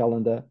in my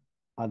calendar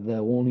are the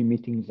only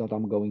meetings that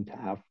I'm going to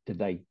have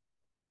today.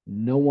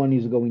 No one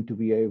is going to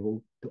be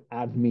able to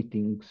add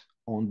meetings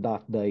on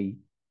that day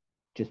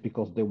just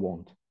because they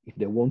want. If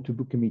they want to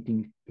book a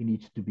meeting, it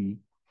needs to be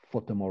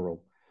for tomorrow.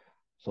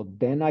 So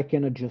then I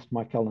can adjust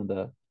my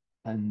calendar,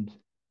 and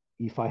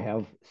if I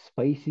have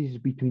spaces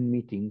between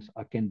meetings,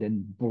 I can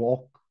then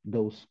block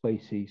those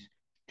spaces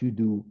to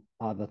do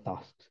other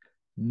tasks.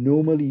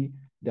 Normally,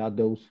 there are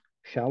those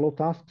shallow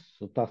tasks,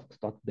 so tasks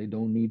that they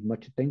don't need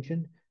much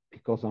attention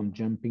because I'm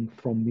jumping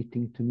from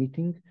meeting to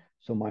meeting.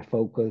 So my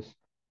focus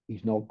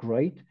is not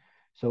great.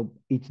 So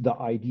it's the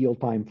ideal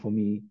time for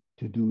me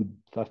to do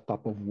that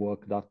type of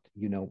work that,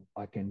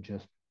 I can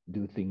just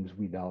do things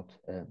without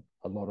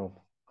a lot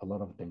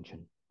of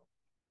attention.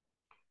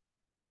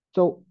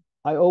 So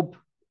I hope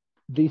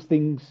these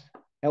things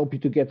help you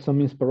to get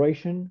some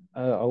inspiration.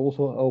 I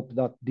also hope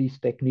that these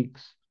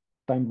techniques,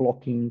 time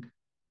blocking,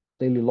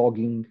 daily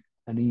logging,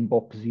 and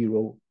inbox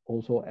zero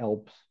also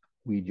helps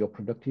with your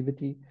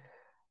productivity.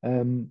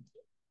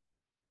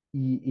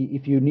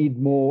 If you need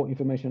more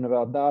information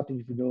about that,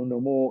 if you don't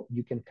know more,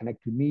 you can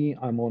connect with me.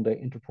 I'm on the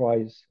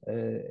Enterprise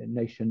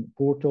Nation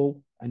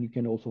portal, and you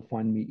can also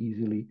find me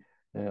easily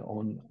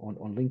on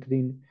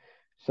LinkedIn.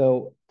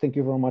 So thank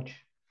you very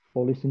much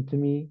for listening to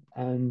me,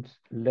 and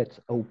let's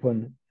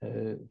open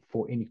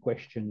for any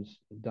questions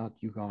that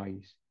you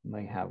guys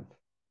may have.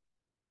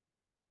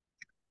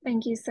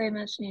 Thank you so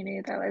much,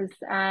 Nuno. That was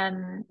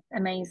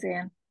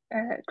amazing.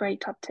 Great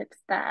top tips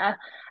there.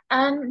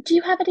 Do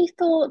you have any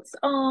thoughts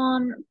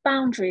on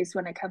boundaries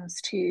when it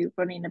comes to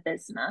running a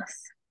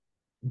business?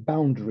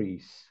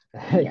 Boundaries.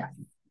 Yes.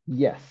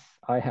 Yes,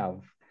 I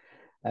have.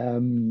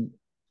 Um,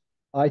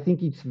 I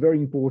think it's very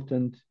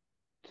important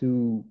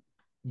to,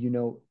 you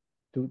know,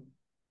 to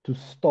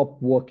stop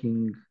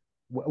working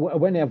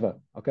whenever.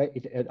 Okay,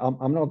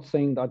 I'm not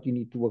saying that you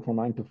need to work from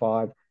 9 to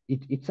 5.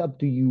 It's up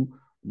to you.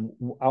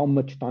 How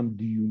much time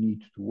do you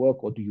need to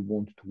work, or do you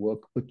want to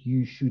work? But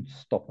you should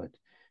stop it.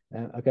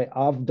 Okay,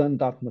 I've done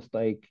that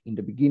mistake in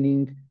the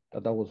beginning,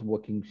 that I was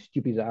working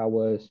stupid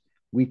hours,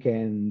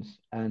 weekends,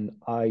 and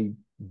I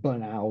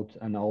burn out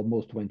and I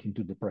almost went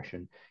into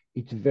depression.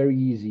 It's very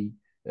easy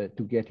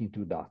to get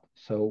into that.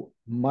 So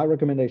my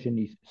recommendation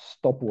is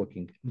stop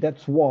working.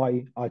 That's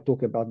why I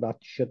talk about that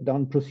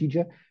shutdown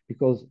procedure,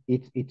 because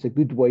it's a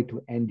good way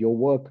to end your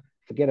work,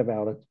 forget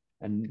about it,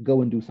 and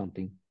go and do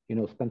something.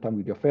 Spend time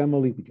with your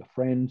family, with your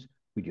friends,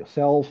 with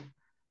yourself.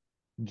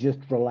 Just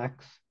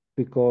relax,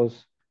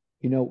 because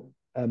you know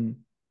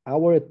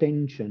our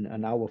attention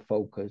and our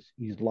focus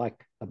is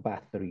like a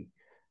battery.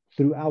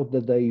 Throughout the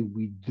day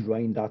we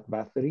drain that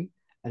battery,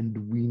 and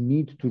we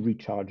need to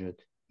recharge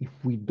it. If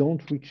we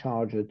don't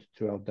recharge it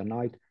throughout the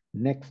night,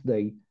 next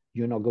day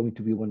you're not going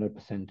to be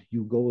 100%.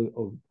 You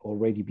go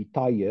already be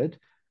tired,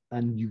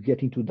 and you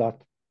get into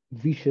that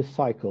vicious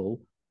cycle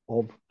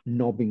of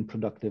not being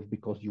productive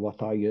because you are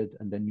tired,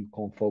 and then you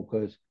can't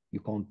focus, you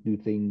can't do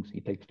things,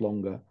 it takes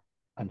longer,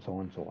 and so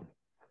on and so on.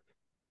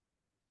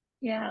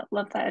 Yeah,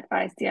 love that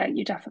advice. Yeah,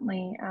 you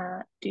definitely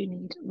do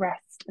need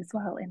rest as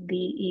well in the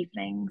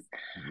evenings.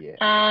 Yeah.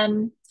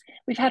 Um,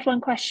 we've had one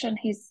question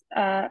who's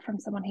from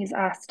someone who's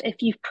asked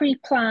if you've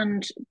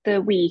pre-planned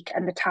the week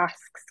and the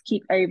tasks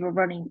keep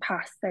overrunning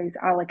past those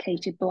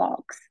allocated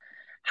blocks,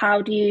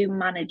 how do you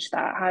manage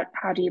that?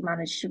 How do you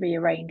manage to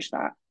rearrange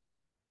that?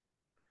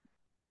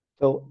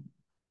 So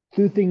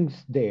two things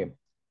there.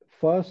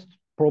 First,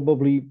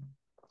 probably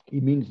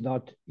it means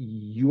that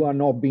you are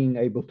not being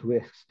able to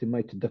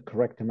estimate the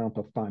correct amount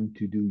of time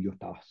to do your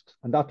tasks.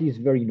 And that is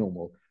very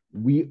normal.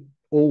 We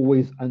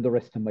always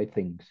underestimate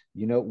things.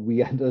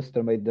 We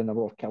underestimate the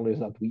number of calories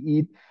that we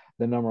eat,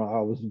 the number of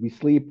hours we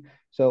sleep.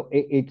 So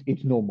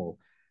it's normal.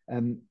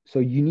 So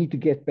you need to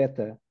get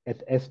better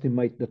at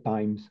estimate the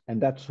times.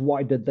 And that's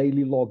why the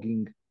daily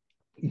logging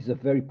is a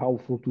very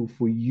powerful tool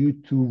for you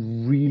to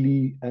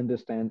really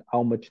understand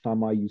how much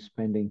time are you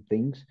spending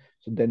things.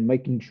 So then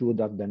making sure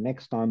that the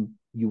next time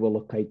you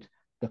allocate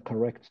the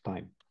correct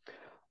time.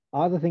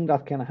 Other thing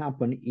that can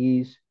happen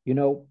is,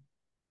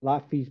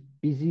 life is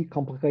busy,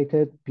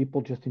 complicated.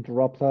 People just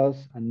interrupt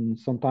us, and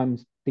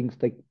sometimes things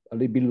take a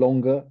little bit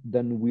longer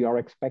than we are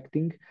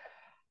expecting.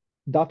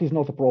 That is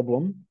not a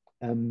problem.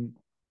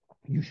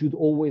 You should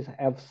always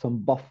have some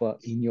buffer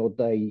in your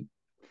day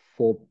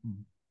for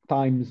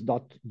times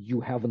that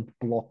you haven't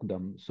blocked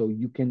them. So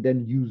you can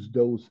then use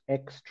those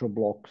extra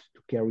blocks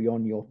to carry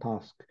on your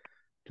task,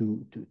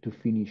 to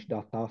finish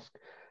that task.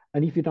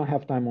 And if you don't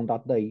have time on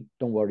that day,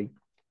 don't worry,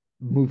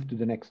 move to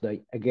the next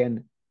day.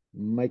 Again,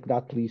 make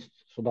that list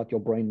so that your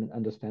brain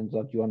understands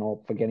that you are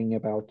not forgetting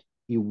about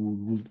you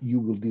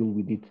will deal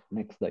with it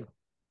next day.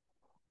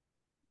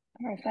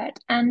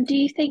 Perfect. And do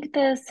you think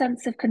the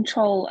sense of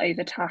control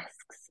over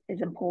tasks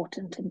is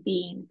important in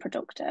being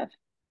productive?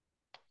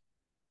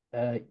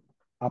 Uh,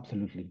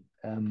 Absolutely.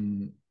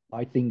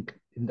 I think,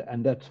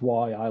 and that's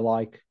why I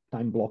like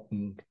time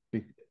blocking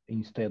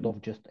instead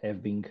of just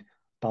having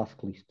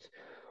task lists.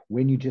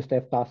 When you just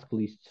have task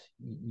lists,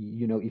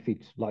 if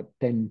it's like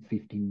 10,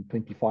 15,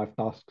 25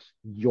 tasks,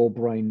 your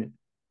brain,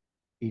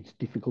 it's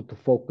difficult to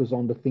focus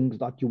on the things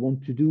that you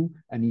want to do,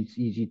 and it's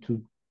easy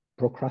to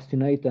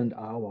procrastinate and,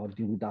 oh, I'll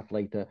deal with that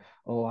later.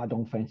 Oh, I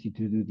don't fancy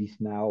to do this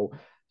now.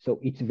 So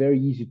it's very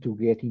easy to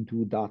get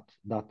into that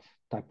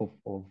type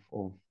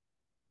of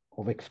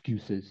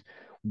excuses.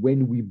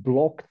 When we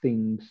block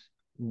things,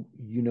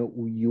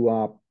 you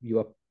are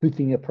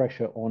putting a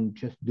pressure on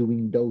just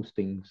doing those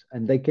things,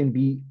 and they can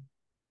be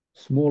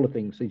smaller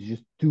things. It's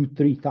just 2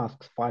 3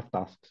 tasks, 5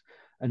 tasks,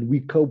 and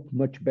we cope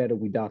much better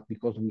with that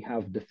because we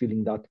have the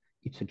feeling that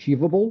it's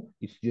achievable.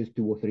 It's just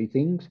 2 or 3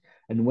 things,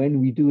 and when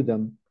we do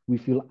them we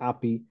feel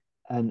happy,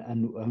 and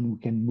we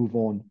can move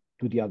on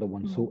to the other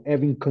one. Mm. So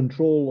having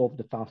control of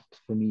the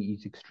tasks for me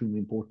is extremely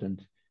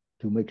important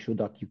to make sure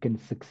that you can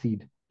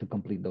succeed to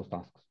complete those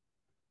tasks.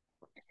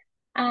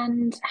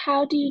 And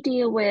how do you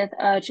deal with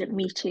urgent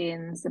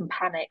meetings and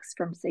panics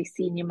from, say,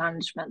 senior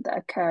management that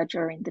occur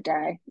during the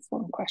day? It's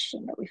one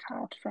question that we've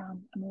had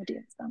from an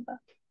audience member.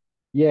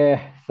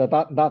 Yeah, so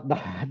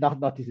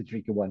that is a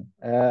tricky one.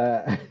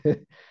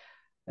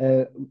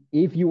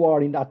 If you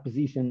are in that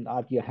position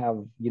that you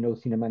have,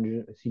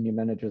 senior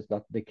managers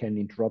that they can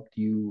interrupt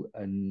you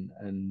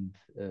and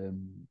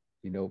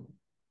you know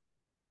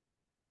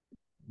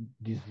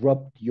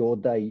disrupt your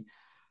day.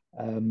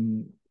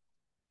 Um,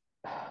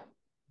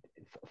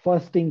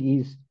 First thing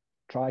is,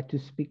 try to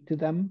speak to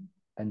them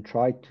and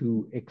try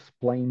to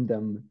explain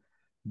them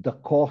the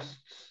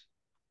costs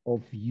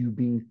of you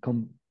being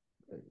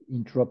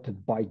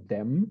interrupted by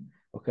them.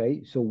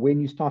 Okay, so when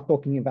you start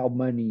talking about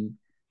money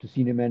to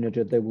senior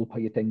manager, they will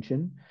pay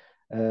attention.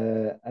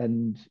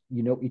 And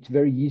it's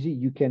very easy.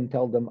 You can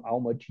tell them how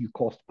much you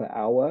cost per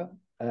hour,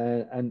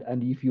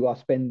 and if you are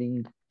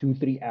spending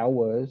 2-3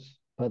 hours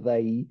per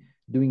day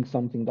doing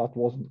something that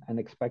wasn't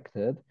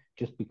unexpected,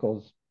 just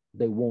because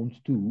they want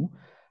to,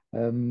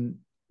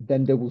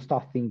 then they will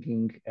start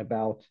thinking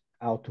about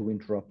how to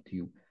interrupt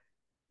you.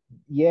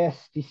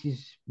 Yes, this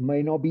is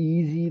may not be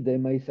easy. They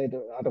may say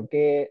that I don't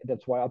care.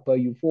 That's why I pay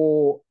you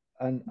for.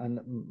 And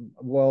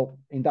well,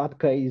 in that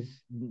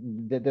case,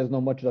 there's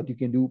not much that you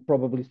can do.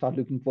 Probably start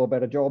looking for a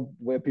better job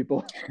where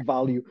people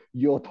value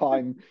your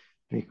time,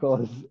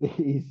 because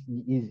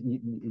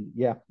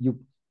yeah,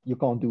 you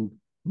can't do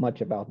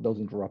much about those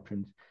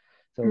interruptions.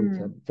 So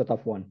it's a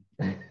tough one.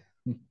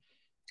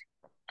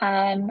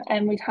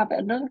 And we have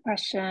another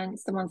question.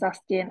 Someone's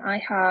asking, I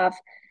have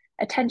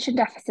attention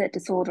deficit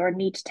disorder and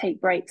need to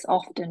take breaks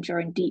often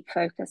during deep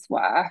focus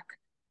work.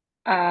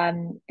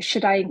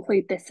 Should I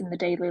include this in the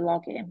daily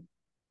login?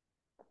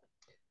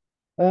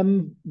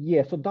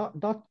 Yeah, so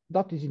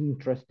that is an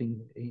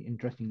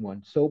interesting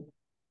one. So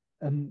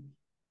um,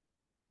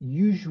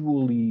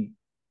 usually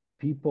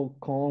people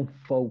can't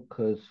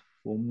focus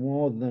for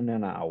more than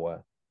an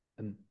hour.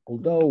 And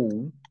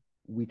although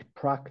with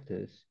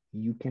practice,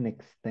 you can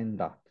extend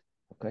that.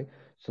 Okay.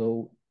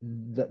 So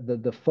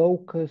the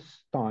focus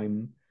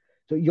time,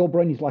 so your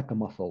brain is like a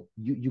muscle.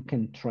 You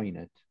can train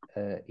it.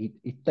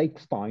 It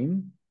takes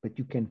time, but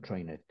you can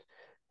train it.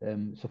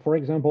 So for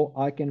example,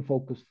 I can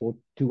focus for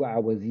 2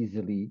 hours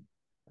easily.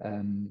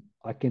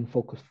 I can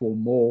focus for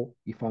more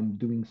if I'm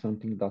doing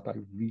something that I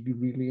really,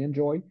 really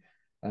enjoy.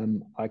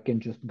 I can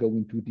just go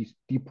into this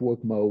deep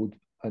work mode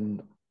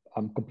and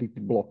I'm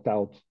completely blocked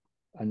out,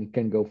 and it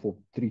can go for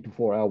 3 to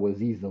 4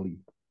 hours easily.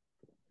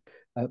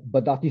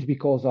 But that is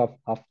because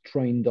I've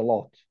trained a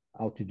lot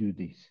how to do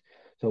this.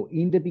 So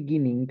in the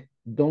beginning,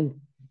 don't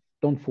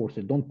force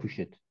it, don't push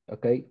it.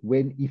 Okay,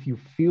 if you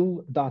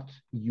feel that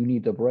you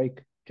need a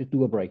break, just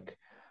do a break.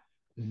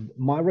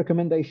 My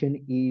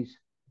recommendation is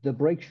the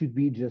break should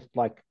be just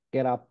like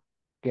get up,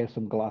 get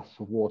some glass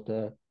of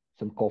water,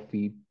 some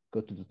coffee,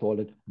 go to the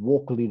toilet,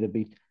 walk a little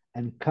bit,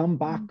 and come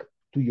back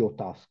to your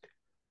task.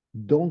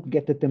 Don't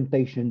get the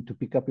temptation to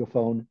pick up your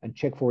phone and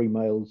check for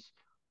emails,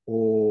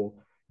 or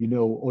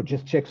or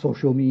just check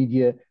social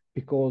media,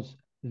 because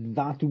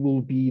that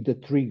will be the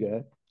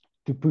trigger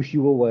to push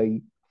you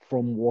away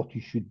from what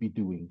you should be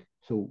doing.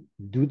 So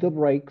do the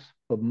breaks,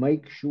 but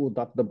make sure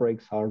that the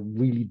breaks are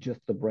really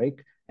just a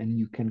break, and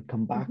you can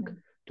come back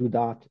to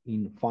that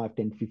in 5,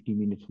 10, 15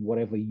 minutes,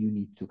 whatever you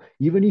need to.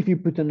 Even if you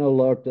put an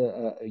alert,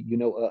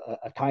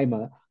 a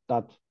timer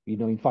that,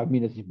 in 5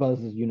 minutes it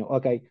buzzes,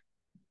 okay,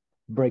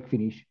 break,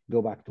 finish,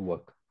 go back to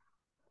work.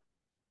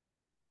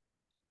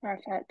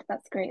 Perfect.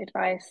 That's great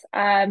advice.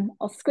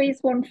 I'll squeeze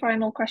one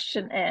final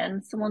question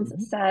in.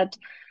 Someone's said,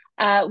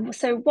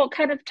 so what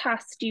kind of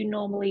tasks do you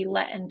normally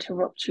let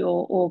interrupt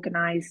your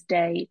organized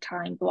day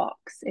time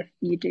blocks, if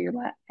you do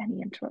let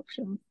any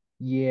interruptions?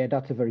 Yeah,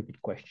 that's a very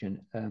good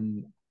question.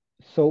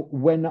 So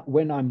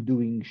when I'm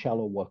doing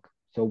shallow work,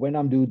 so when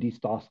I'm doing these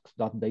tasks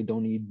that they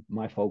don't need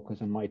my focus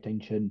and my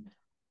attention,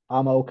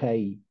 I'm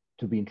okay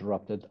to be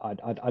interrupted.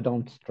 I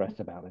don't stress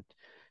about it.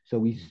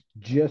 So it's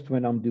just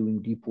when I'm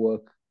doing deep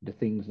work, the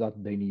things that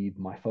they need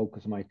my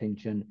focus, my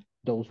attention,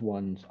 those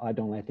ones, I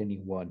don't let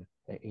anyone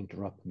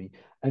interrupt me.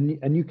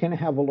 And you can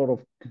have a lot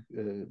of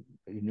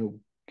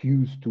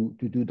cues to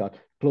do that.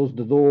 Close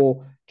the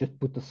door, just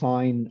put a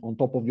sign on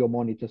top of your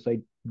monitor,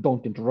 say,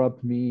 don't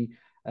interrupt me.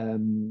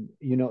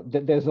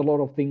 There's a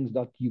lot of things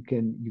that you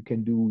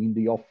can do in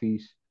the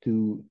office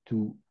to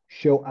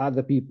show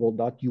other people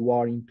that you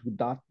are into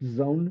that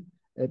zone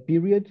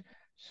period,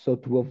 so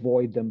to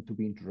avoid them to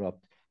be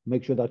interrupted.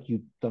 Make sure that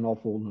you turn off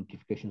all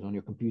notifications on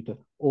your computer,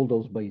 all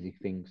those basic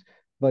things.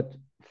 But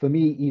for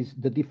me, is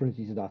the difference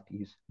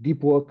is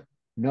deep work,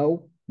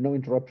 no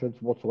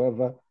interruptions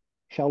whatsoever.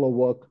 Shallow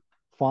work,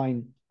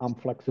 fine, I'm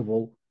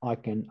flexible, I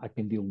can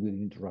deal with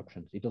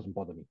interruptions, it doesn't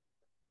bother me.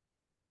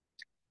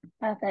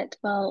 Perfect.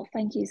 Well,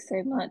 thank you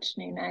so much,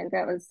 Nuno.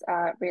 That was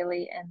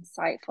really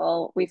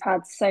insightful. We've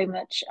had so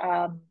much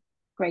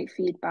great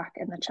feedback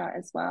in the chat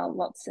as well.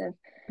 Lots of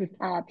Good.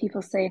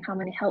 people saying how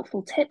many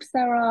helpful tips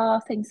there are,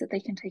 things that they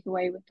can take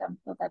away with them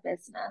for their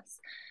business.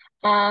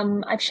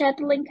 I've shared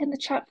the link in the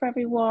chat for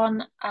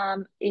everyone.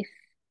 If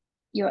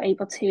you're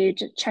able to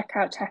just check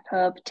out Tech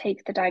Hub,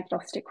 take the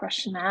diagnostic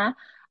questionnaire.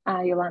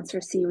 You'll answer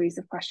a series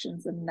of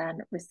questions and then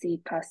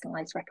receive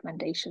personalized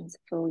recommendations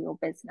for your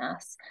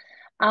business.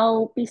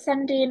 I'll be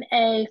sending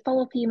a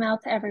follow-up email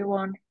to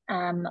everyone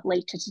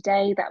later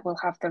today that will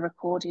have the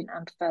recording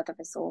and further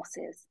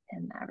resources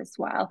in there as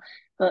well.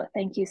 But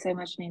thank you so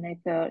much, Nuno,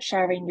 for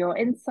sharing your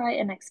insight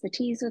and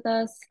expertise with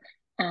us.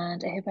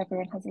 And I hope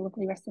everyone has a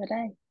lovely rest of the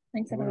day.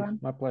 Thanks, everyone.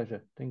 My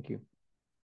pleasure. Thank you.